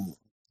 whoa.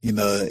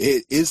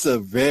 It's a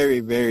very,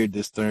 very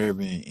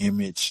disturbing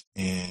image,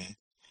 and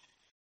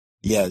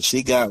yeah,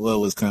 she got what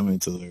was coming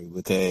to her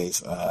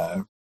because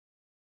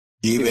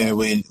even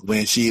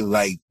when she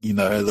like,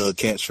 her little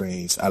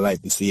catchphrase, I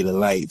like to see the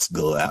lights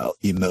go out,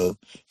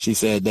 she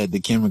said that the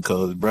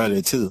chemicals brought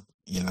her too,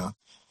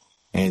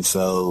 And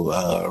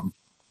so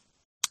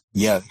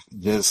yeah,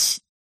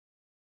 just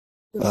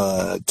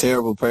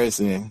terrible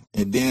person.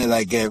 And then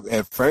like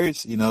at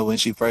first, when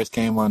she first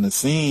came on the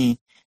scene,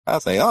 I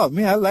was like, oh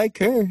man, I like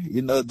her,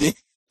 then,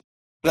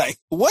 like,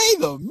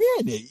 wait a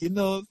minute, you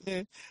know what I'm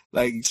saying?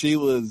 Like she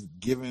was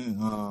giving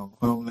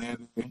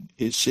Homelander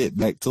his shit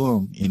back to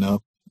him,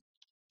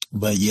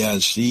 But yeah,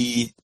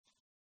 she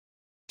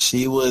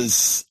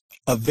was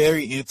a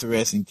very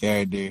interesting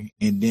character.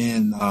 And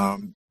then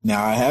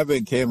now I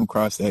haven't came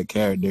across that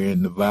character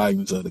in the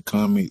volumes of the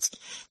comics,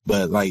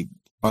 but like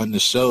on the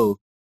show,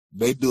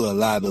 they do a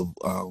lot of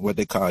what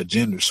they call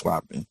gender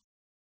swapping.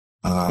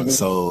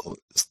 So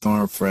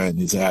Stormfront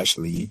is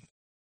actually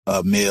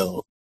a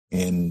male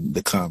in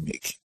the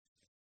comic.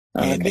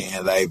 And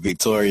then like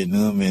Victoria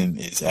Newman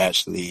is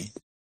actually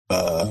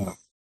a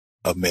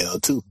male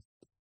too.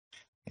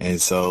 And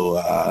so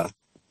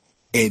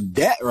and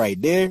that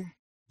right there,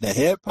 the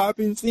head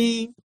popping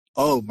scene,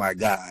 oh my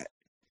God.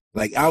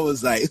 Like I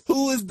was like,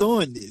 who is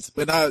doing this?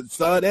 When I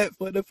saw that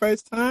for the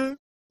first time,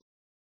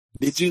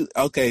 did you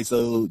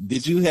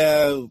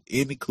have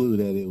any clue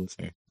that it was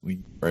her when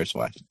you first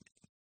watched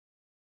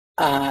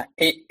it?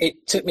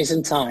 It took me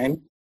some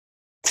time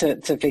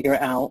to figure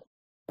it out,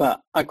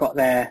 but I got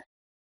there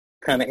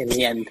kind of in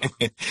the end.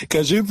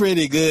 Because you're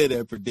pretty good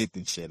at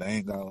predicting shit. I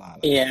ain't gonna lie.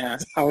 Yeah,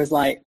 I was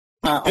like,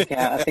 okay,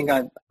 I think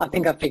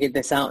I figured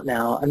this out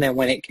now. And then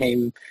when it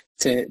came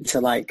to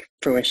like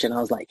fruition,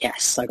 I was like,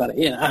 yes, I got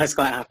it. I was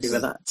quite happy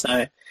with that.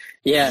 So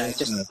yeah.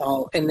 Just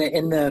in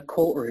the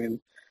courtroom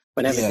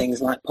when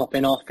everything's like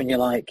popping off and you're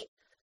like,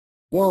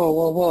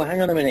 whoa,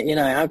 hang on a minute,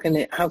 how can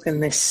that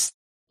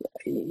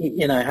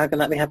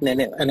be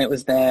happening? And it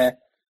was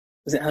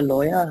it her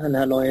lawyer? And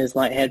her lawyer's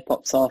like head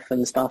pops off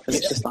and stuff, and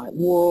it's just like,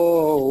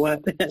 whoa.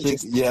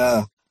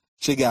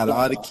 She got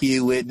all the key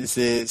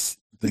witnesses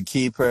to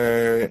keep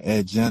her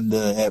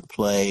agenda at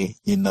play,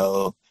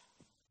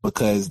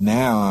 because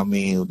now, I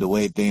mean, the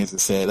way things are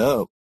set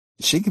up,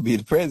 she could be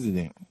the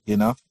president,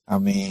 I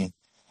mean,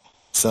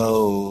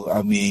 so,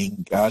 I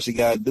mean, all she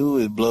got to do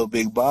is blow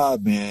Big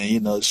Bob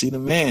and, she the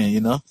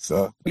man,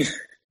 so,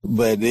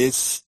 but I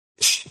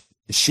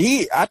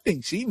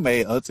think she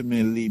may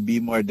ultimately be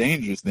more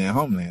dangerous than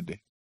Homelander.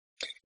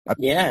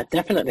 Yeah,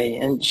 definitely.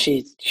 And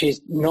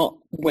she's not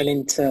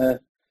willing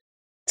to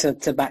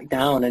back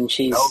down, and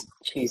she's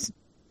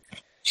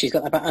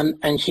got that.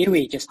 And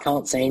Huey just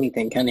can't say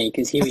anything, can he?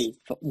 Because Huey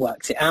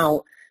works it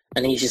out,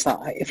 and he's just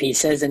like, if he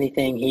says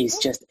anything, he's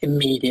just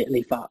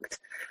immediately fucked.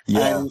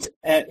 Yeah.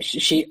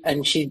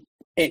 And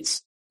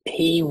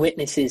he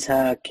witnesses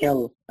her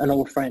kill an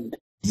old friend.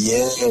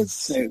 Yes.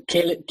 So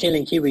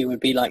killing Huey would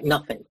be like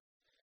nothing.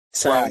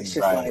 So it's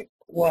just like,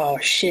 whoa,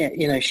 shit.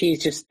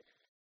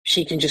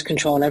 She can just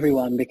control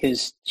everyone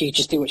because she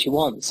just do what she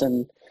wants.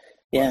 And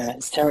yeah,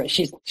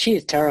 she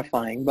is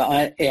terrifying.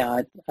 But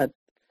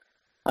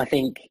I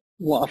think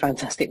what a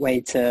fantastic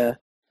way to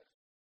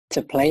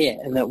play it,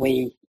 and that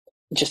we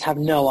just have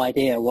no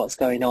idea what's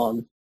going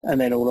on, and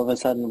then all of a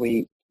sudden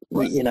we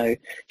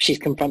she's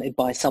confronted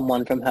by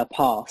someone from her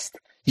past.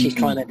 She's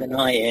trying to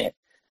deny it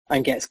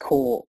and gets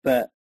caught,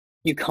 but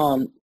you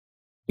can't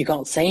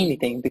say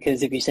anything,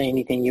 because if you say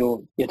anything,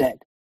 you're dead.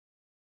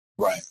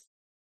 Right.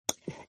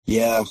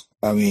 Yeah,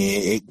 I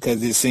mean,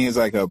 because it seems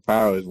like her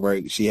powers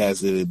work. She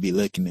has to be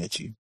looking at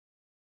you,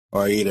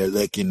 or either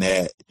looking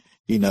at,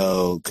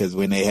 because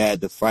when they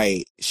had the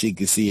fight, she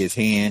could see his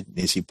hand,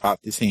 then she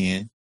popped his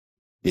hand,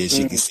 then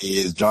she could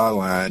see his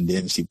jawline,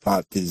 then she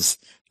popped his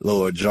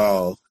lower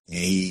jaw, and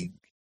he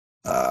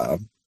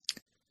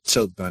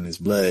choked on his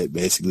blood,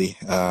 basically.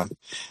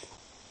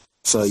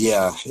 So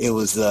yeah, it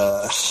was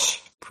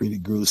pretty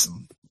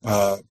gruesome.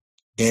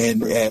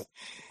 And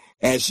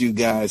as you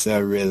guys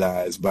have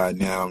realized by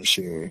now, I'm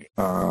sure,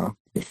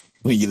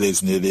 when you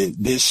listen to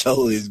this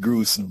show is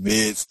gruesome.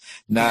 It's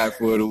not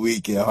for the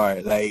weak at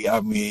heart. Like, I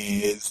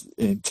mean, it's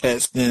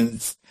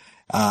intestines,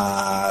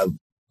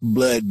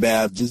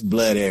 bloodbath, just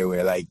blood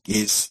everywhere. Like,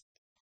 it's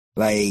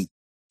like,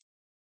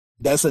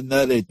 that's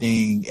another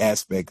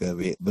aspect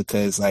of it,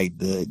 because like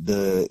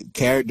the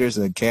characters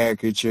are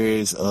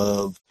caricatures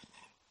of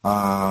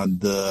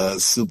the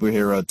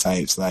superhero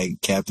types,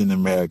 like Captain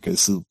America,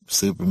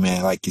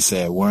 Superman, like you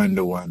said,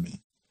 Wonder Woman.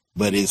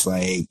 But it's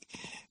like,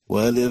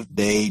 what if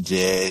they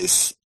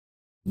just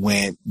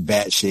went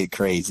batshit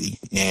crazy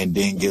and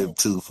didn't give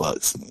two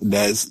fucks?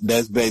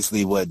 That's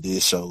basically what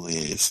this show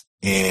is.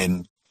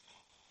 And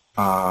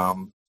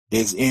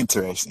it's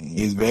interesting.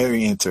 It's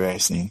very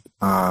interesting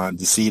to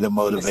see the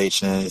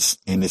motivations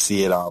and to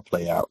see it all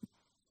play out.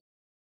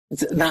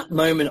 It's that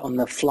moment on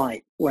the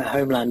flight where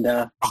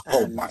Homelander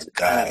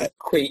and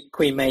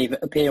Queen Maeve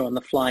appear on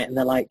the flight, and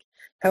they're like,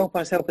 help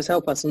us, help us,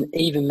 help us. And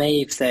even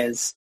Maeve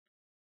says,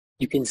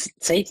 you can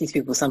save these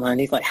people somehow. And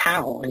he's like,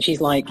 how? And she's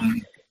like,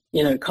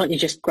 you know, can't you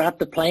just grab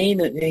the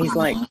plane? And he's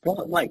like,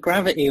 what? Like,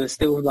 gravity will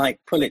still, like,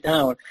 pull it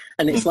down.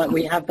 And it's like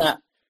we have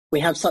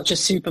such a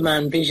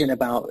Superman vision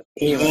about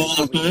heroes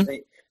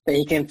that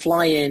he can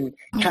fly in,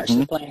 catch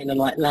the plane, and,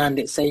 like, land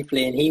it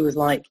safely. And he was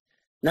like,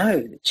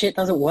 no, shit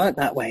doesn't work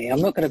that way.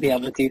 I'm not going to be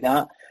able to do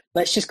that.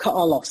 Let's just cut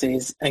our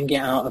losses and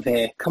get out of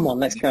here. Come on,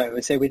 let's go.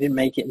 So we didn't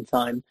make it in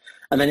time.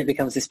 And then it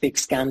becomes this big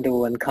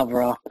scandal and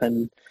cover up.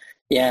 And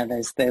yeah,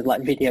 there's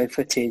like video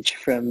footage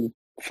from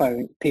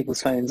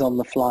people's phones on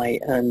the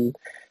flight, and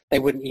they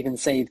wouldn't even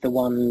save the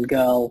one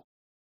girl.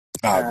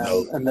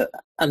 No.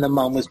 And the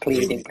mum was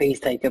pleading, please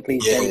take her,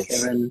 please take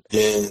her. And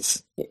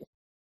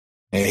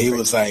and he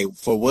was like,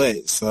 for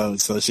what? So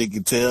she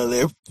could tell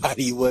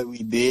everybody what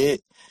we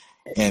did.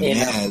 And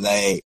man,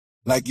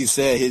 like you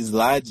said, his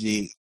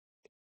logic,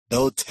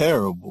 though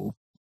terrible,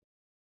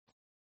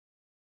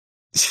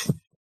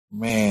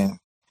 man,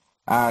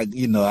 I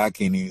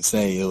can't even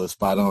say it was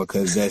spot on,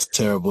 because that's a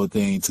terrible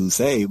thing to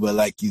say. But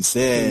like you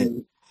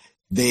said,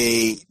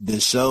 the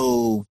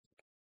show,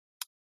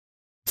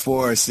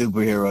 for a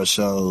superhero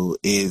show,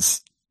 is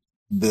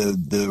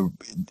the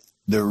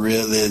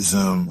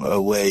realism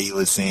of what he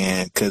was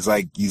saying. Because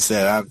like you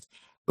said,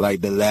 one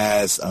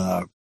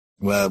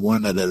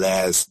of the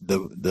last,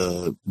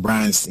 the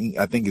Bryan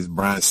Singer, I think it's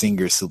Bryan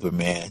Singer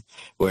Superman,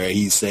 where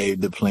he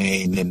saved the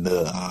plane in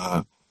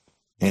the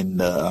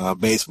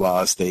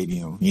baseball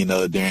stadium,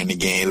 during the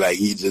game. Like,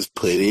 he just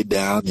put it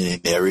down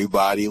and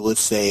everybody was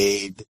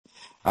saved.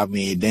 I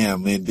mean,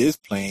 damn, in this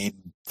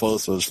plane,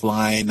 folks was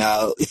flying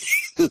out,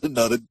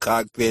 the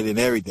cockpit and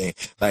everything.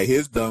 Like,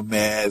 his dumb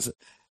ass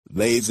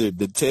lasered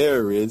the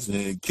terrorists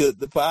and killed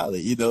the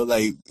pilot, he was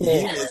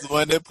the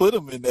one that put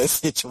him in that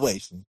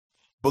situation.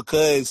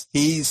 Because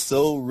he's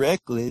so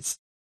reckless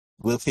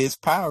with his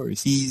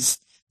powers. He's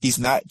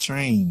not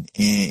trained.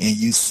 And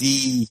you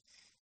see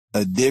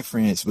a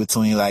difference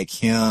between, like,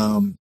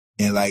 him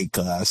and, like,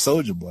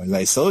 Soulja Boy.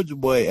 Like, Soulja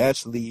Boy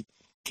actually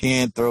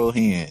can throw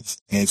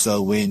hands. And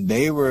so when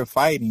they were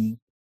fighting,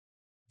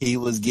 he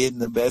was getting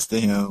the best of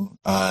him,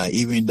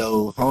 even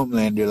though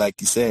Homelander, like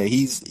you said,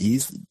 he's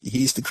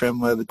the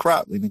creme of the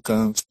crop when it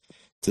comes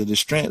to the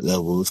strength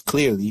levels,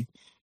 clearly.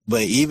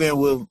 But even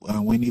with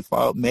when he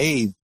fought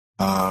Maeve,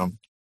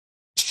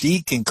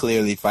 she can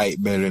clearly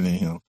fight better than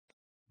him.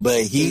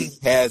 But he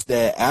has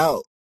that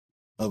out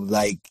of,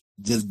 like,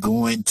 just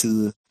going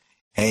to,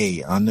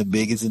 hey, I'm the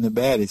biggest and the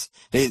baddest.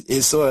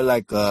 It's sort of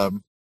like, I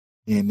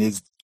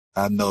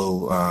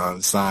know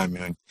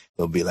Simon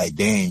will be like,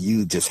 dang,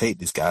 you just hate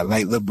this guy.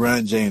 Like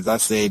LeBron James, I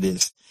say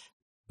this.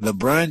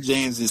 LeBron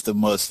James is the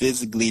most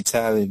physically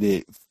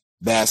talented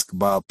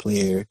basketball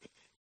player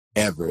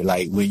ever.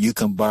 Like, when you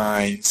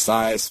combine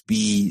size,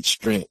 speed,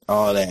 strength,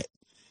 all that.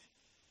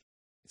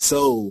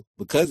 So,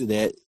 because of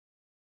that,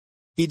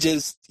 he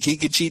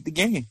could cheat the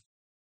game.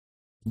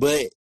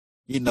 But,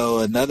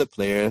 another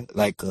player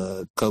like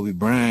Kobe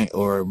Bryant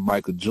or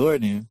Michael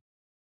Jordan,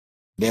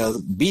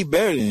 they'll be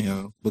better than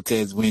him,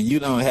 because when you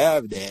don't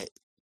have that,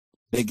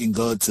 they can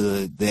go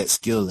to that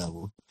skill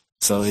level.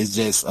 So it's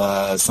just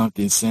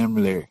something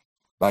similar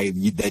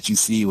that you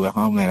see with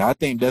Homelander. I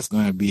think that's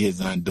going to be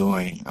his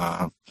undoing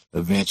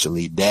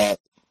eventually, that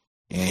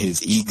and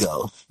his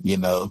ego,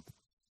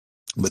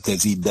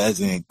 because he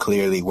doesn't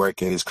clearly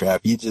work at his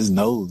craft. He just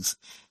knows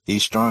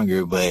he's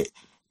stronger, but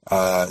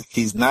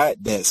he's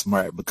not that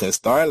smart, because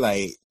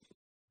Starlight,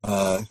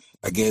 I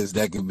guess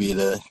that could be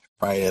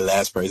probably the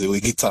last person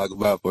we can talk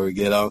about before we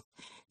get off.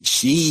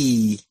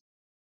 She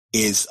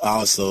is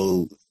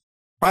also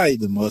probably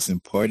the most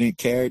important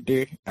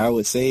character, I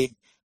would say,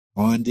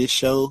 on this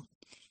show.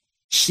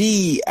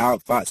 She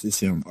outfoxes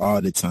him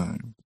all the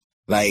time.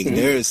 Like,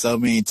 there are so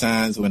many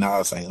times when I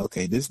was like,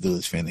 okay, this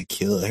dude's finna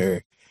kill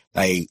her.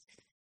 Like,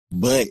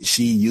 but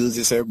she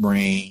uses her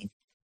brain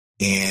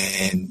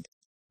and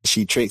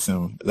she tricks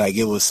him. Like,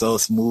 it was so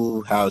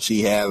smooth how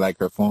she had, like,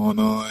 her phone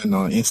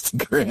on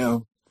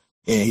Instagram,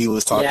 and he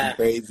was talking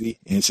crazy,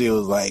 and she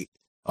was like,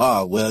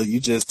 oh, well, you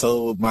just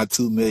told my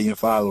 2 million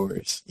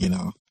followers,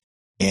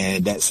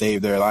 and that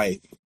saved her life.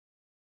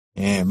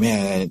 And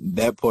man,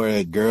 that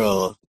poor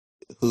girl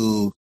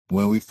who,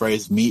 when we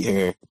first meet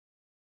her,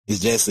 is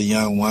just a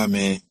young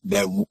woman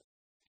that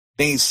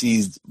thinks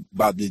she's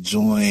about to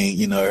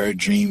join, her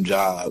dream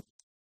job.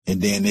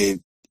 And then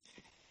it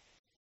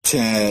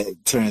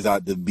turns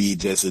out to be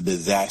just a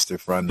disaster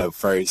from the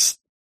first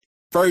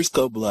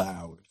couple of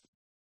hours.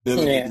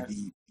 Yeah.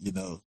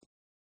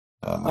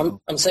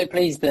 I'm so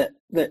pleased that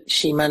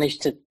she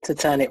managed to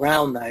turn it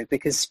round, though,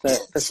 because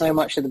for so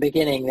much of the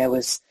beginning there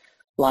was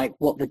like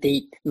what the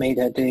Deep made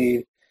her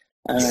do.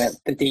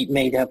 The Deep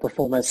made her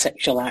perform a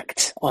sexual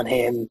act on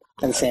him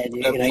and said,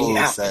 you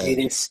have to do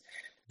this.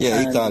 Yeah,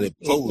 he called it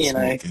pole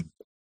smoking.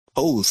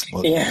 Pole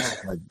smoking. Yeah.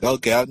 Like,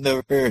 okay, I've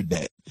never heard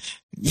that.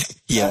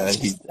 Yeah,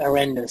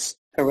 horrendous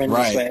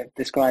right. way of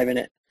describing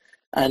it.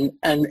 And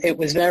it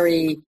was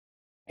very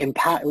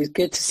it was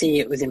good to see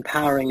it was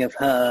empowering of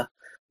her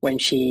when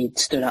she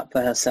stood up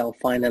for herself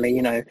finally,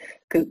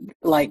 'cause,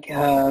 like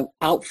her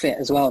outfit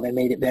as well, they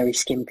made it very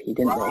skimpy,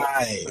 didn't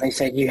right. they? They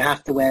said, you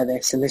have to wear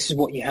this and this is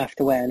what you have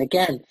to wear. And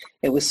again,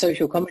 it was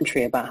social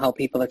commentary about how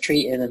people are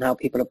treated and how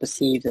people are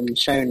perceived and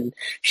shown. And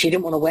she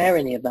didn't want to wear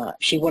any of that.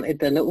 She wanted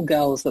the little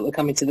girls that were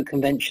coming to the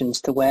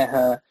conventions to wear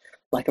her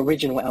like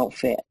original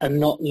outfit and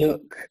not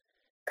look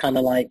kind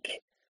of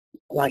like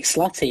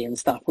slutty and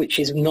stuff, which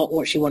is not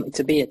what she wanted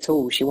to be at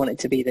all. She wanted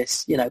to be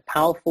this,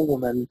 powerful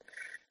woman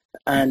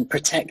and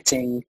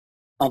protecting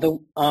other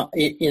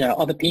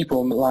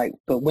people,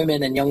 but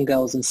women and young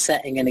girls, and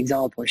setting an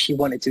example. She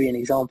wanted to be an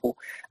example.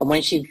 And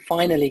when she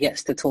finally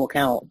gets to talk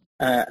out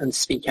and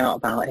speak out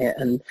about it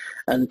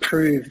and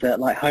prove that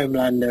like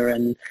Homelander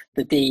and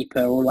the Deep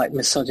are all like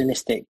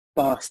misogynistic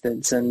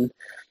bastards and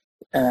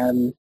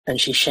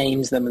she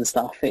shames them and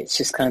stuff, it's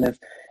just kind of,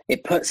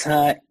 it puts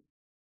her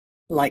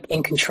like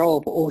in control,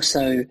 but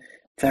also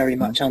very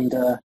much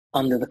under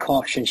the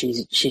cosh, and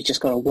she's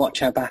just got to watch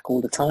her back all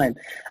the time.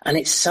 And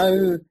it's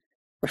so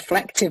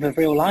reflective of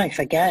real life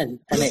again,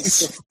 and it's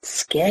just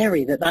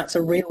scary that that's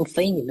a real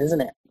theme,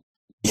 isn't it?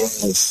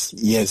 Yes,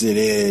 it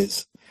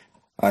is.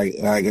 Like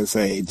I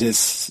say,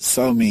 just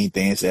so many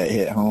things that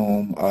hit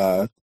home.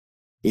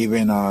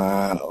 Even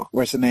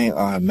what's her name?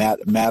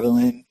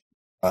 Madeline.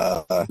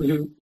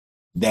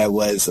 That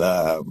was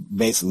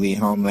basically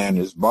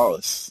Homelander's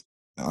boss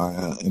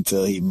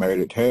until he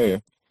murdered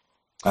her.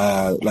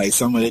 Like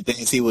some of the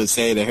things he would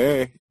say to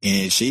her,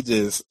 and she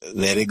just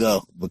let it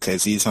go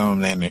because he's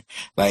Homelander.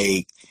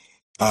 Like,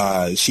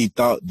 she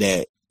thought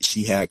that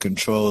she had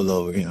control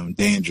over him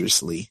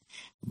dangerously,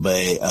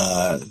 but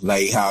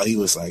like how he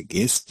was like,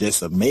 it's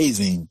just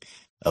amazing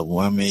a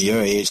woman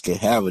your age could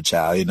have a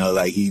child.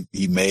 Like he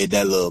made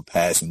that little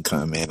passing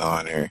comment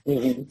on her,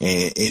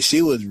 and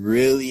she was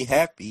really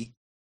happy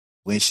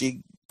when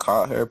she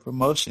caught her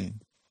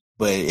promotion.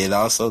 But it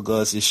also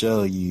goes to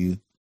show you,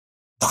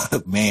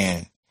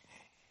 man,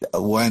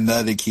 one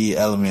other key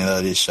element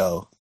of this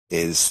show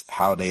is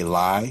how they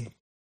lie.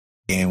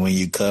 And when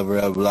you cover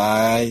up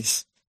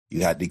lies,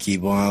 you have to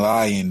keep on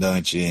lying,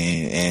 don't you?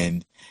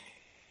 And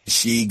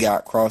she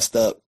got crossed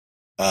up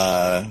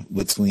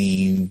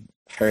between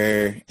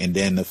her and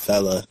then the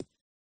fella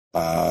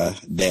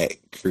that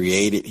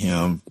created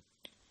him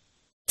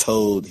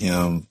told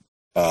him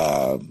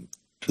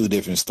 2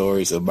 different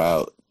stories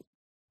about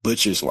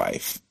Butcher's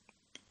wife.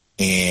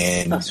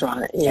 And that's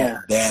right, yeah.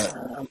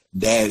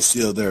 That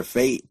sealed their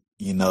fate,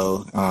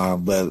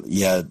 but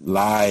yeah,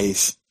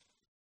 lies,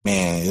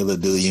 man, it'll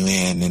do you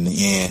in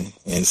the end.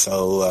 And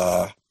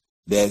so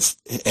that's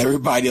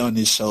everybody on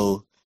this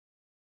show,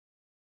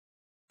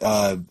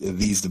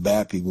 these the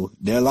bad people,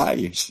 they're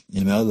liars,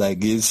 like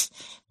it's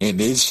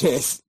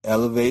just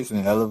elevates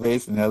and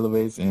elevates and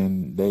elevates,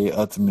 and they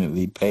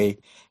ultimately pay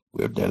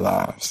with their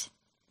lives.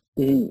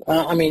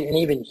 I mean, and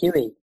even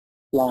Huey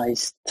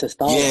lies to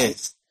start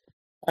with.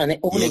 And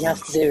all he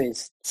has to do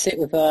is sit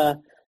with her,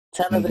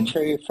 tell her the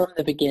truth from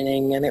the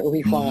beginning, and it will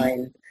be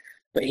fine.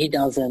 But he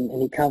doesn't,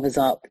 and he covers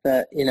up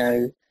that,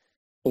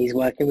 he's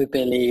working with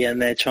Billy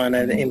and they're trying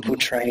to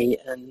infiltrate.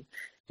 And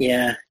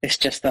yeah, it's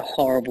just a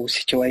horrible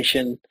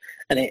situation.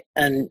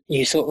 And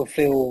you sort of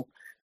feel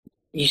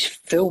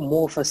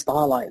more for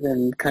Starlight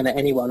than kind of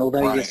anyone,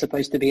 although you're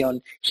supposed to be on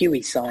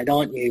Huey's side,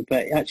 aren't you?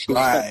 But actually,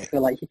 you start to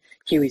feel like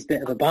Huey's a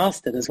bit of a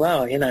bastard as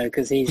well,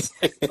 because he's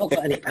not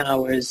got any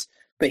powers,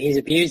 but he's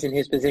abusing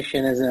his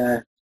position as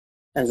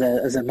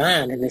a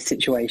man in this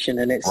situation,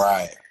 and it's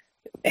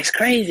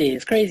crazy.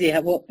 It's crazy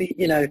how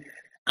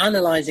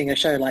analyzing a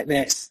show like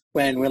this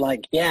when we're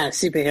like, yeah,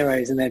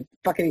 superheroes and they're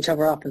fucking each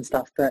other up and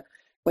stuff, but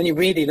when you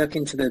really look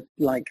into the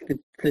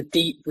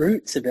deep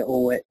roots of it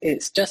all,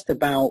 it's just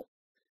about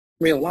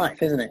real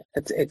life, isn't it?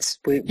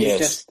 We're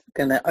just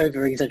going to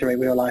over exaggerate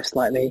real life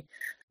slightly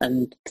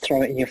and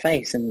throw it in your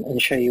face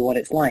and show you what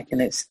it's like,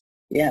 and it's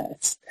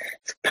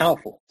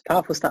powerful. It's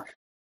powerful stuff.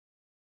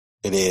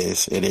 It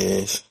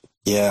is.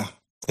 Yeah,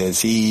 because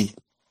he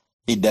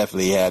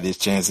definitely had his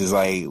chances.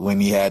 Like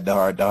when he had the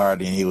heart,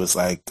 and he was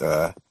like,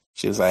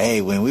 she was like, hey,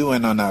 when we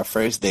went on our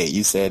first date,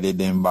 you said it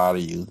didn't bother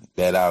you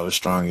that I was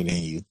stronger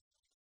than you.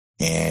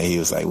 And he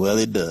was like, well,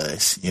 it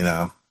does,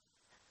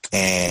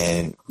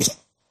 And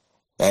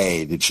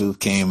hey, the truth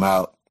came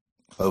out.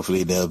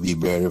 Hopefully they'll be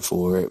better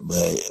for it.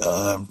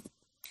 But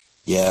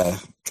yeah,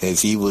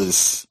 because he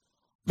was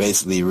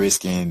basically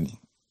risking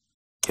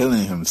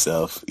killing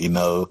himself,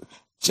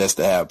 just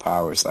to have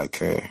powers like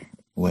her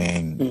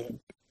when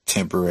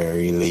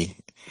temporarily.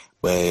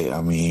 But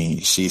I mean,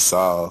 she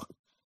has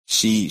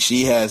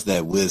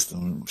that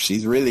wisdom.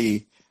 She's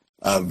really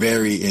a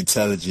very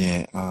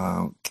intelligent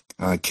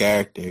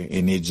character,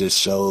 and it just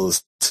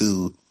shows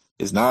too.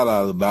 It's not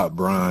all about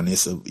brawn.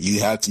 You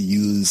have to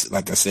use,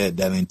 like I said,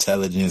 that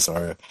intelligence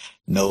or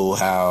know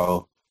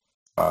how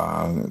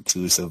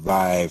to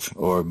survive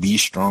or be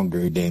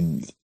stronger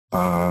than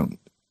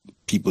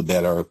people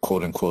that are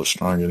quote unquote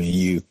stronger than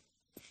you.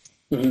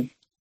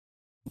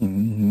 Mm-hmm.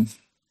 Mm-hmm.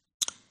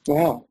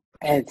 Wow,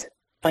 Ed,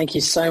 thank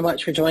you so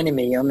much for joining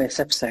me on this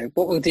episode.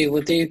 What we'll do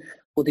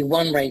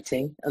one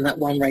rating, and that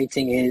one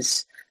rating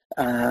is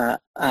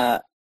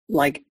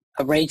like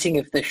a rating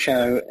of the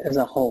show as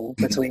a whole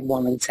between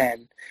 1 and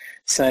 10.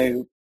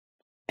 So,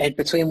 Ed,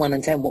 between 1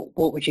 and 10,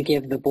 what would you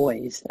give The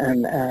Boys,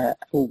 and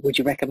would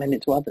you recommend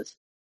it to others?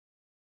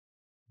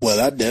 Well,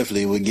 I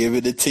definitely would give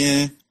it a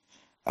 10,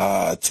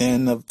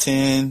 10 of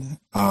 10.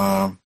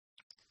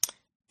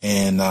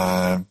 And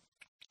I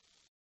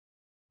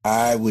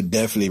would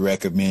definitely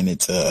recommend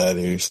it to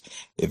others.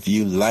 If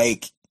you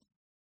like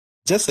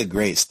just a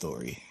great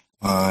story.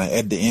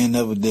 At the end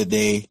of the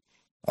day,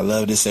 I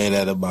love to say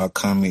that about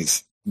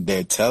comics.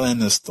 They're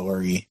telling a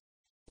story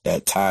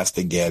that ties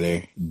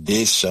together.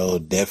 This show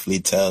definitely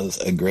tells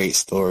a great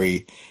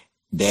story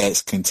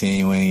that's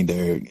continuing.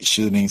 They're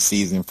shooting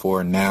season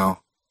 4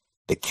 now.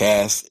 The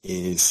cast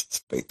is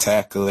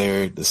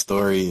spectacular. The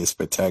story is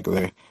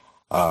spectacular.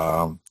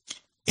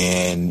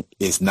 And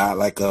it's not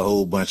like a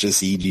whole bunch of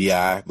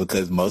CGI,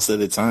 because most of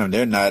the time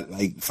they're not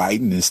like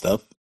fighting and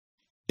stuff.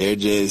 They're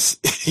just,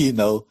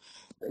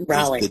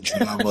 rallying. The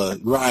drama,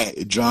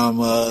 right?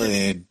 Drama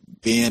and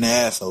being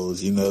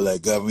assholes,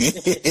 but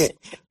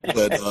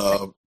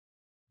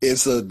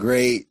it's a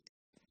great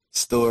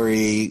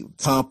story,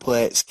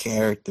 complex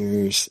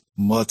characters,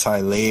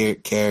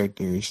 multi-layered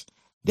characters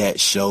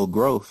that show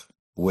growth,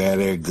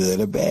 whether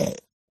good or bad.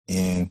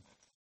 And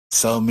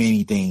so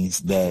many things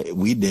that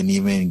we didn't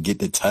even get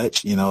to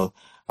touch,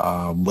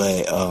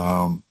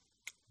 but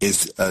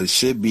it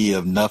should be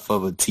enough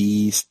of a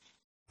tease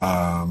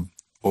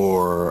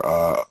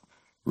or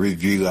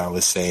review, I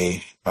would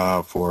say,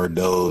 for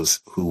those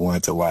who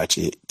want to watch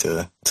it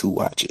to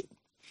watch it.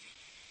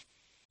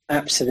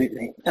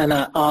 Absolutely. And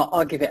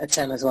I'll give it a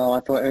 10 as well. I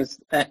thought it was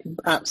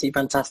absolutely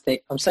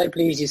fantastic. I'm so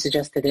pleased you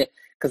suggested it,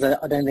 because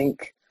I don't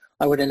think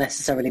I would have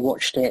necessarily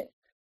watched it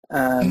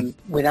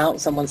without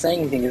someone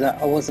saying anything, because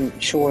I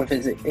wasn't sure of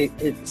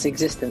its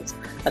existence.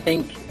 I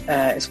think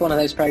it's one of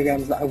those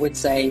programs that I would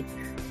say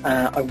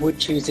I would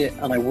choose it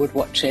and I would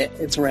watch it.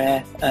 It's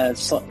rare.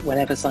 So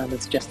whenever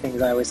Simon suggests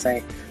things, I always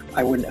say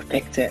I wouldn't have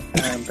picked it.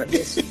 But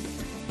this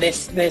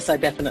I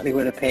definitely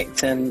would have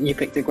picked, and you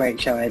picked a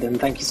great show, Ed, and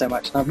thank you so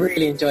much. And I've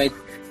really enjoyed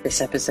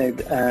this episode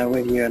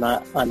with you, and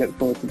I look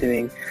forward to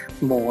doing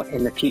more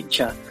in the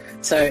future.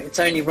 So it's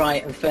only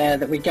right and fair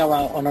that we go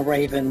out on a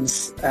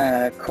Ravens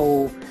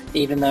call,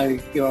 even though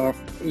you're,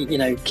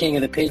 king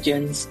of the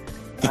pigeons.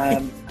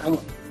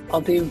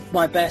 I'll do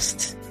my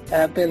best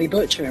Billy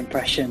Butcher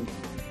impression.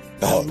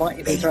 I might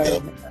even throw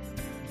in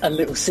a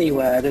little C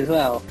word as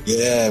well.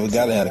 Yeah, we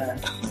gotta have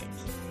it.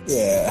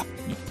 Yeah.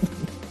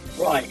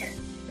 Right.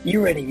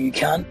 You ready, you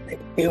cunt?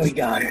 Here we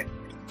go.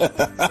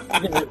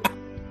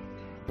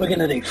 We're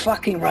gonna do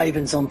fucking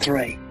Ravens on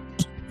 3.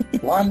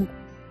 1,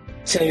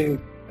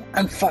 2,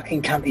 and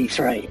fucking cunty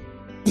 3.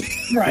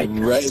 Right.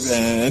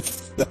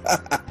 Ravens.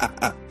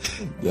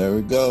 There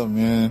we go,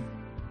 man.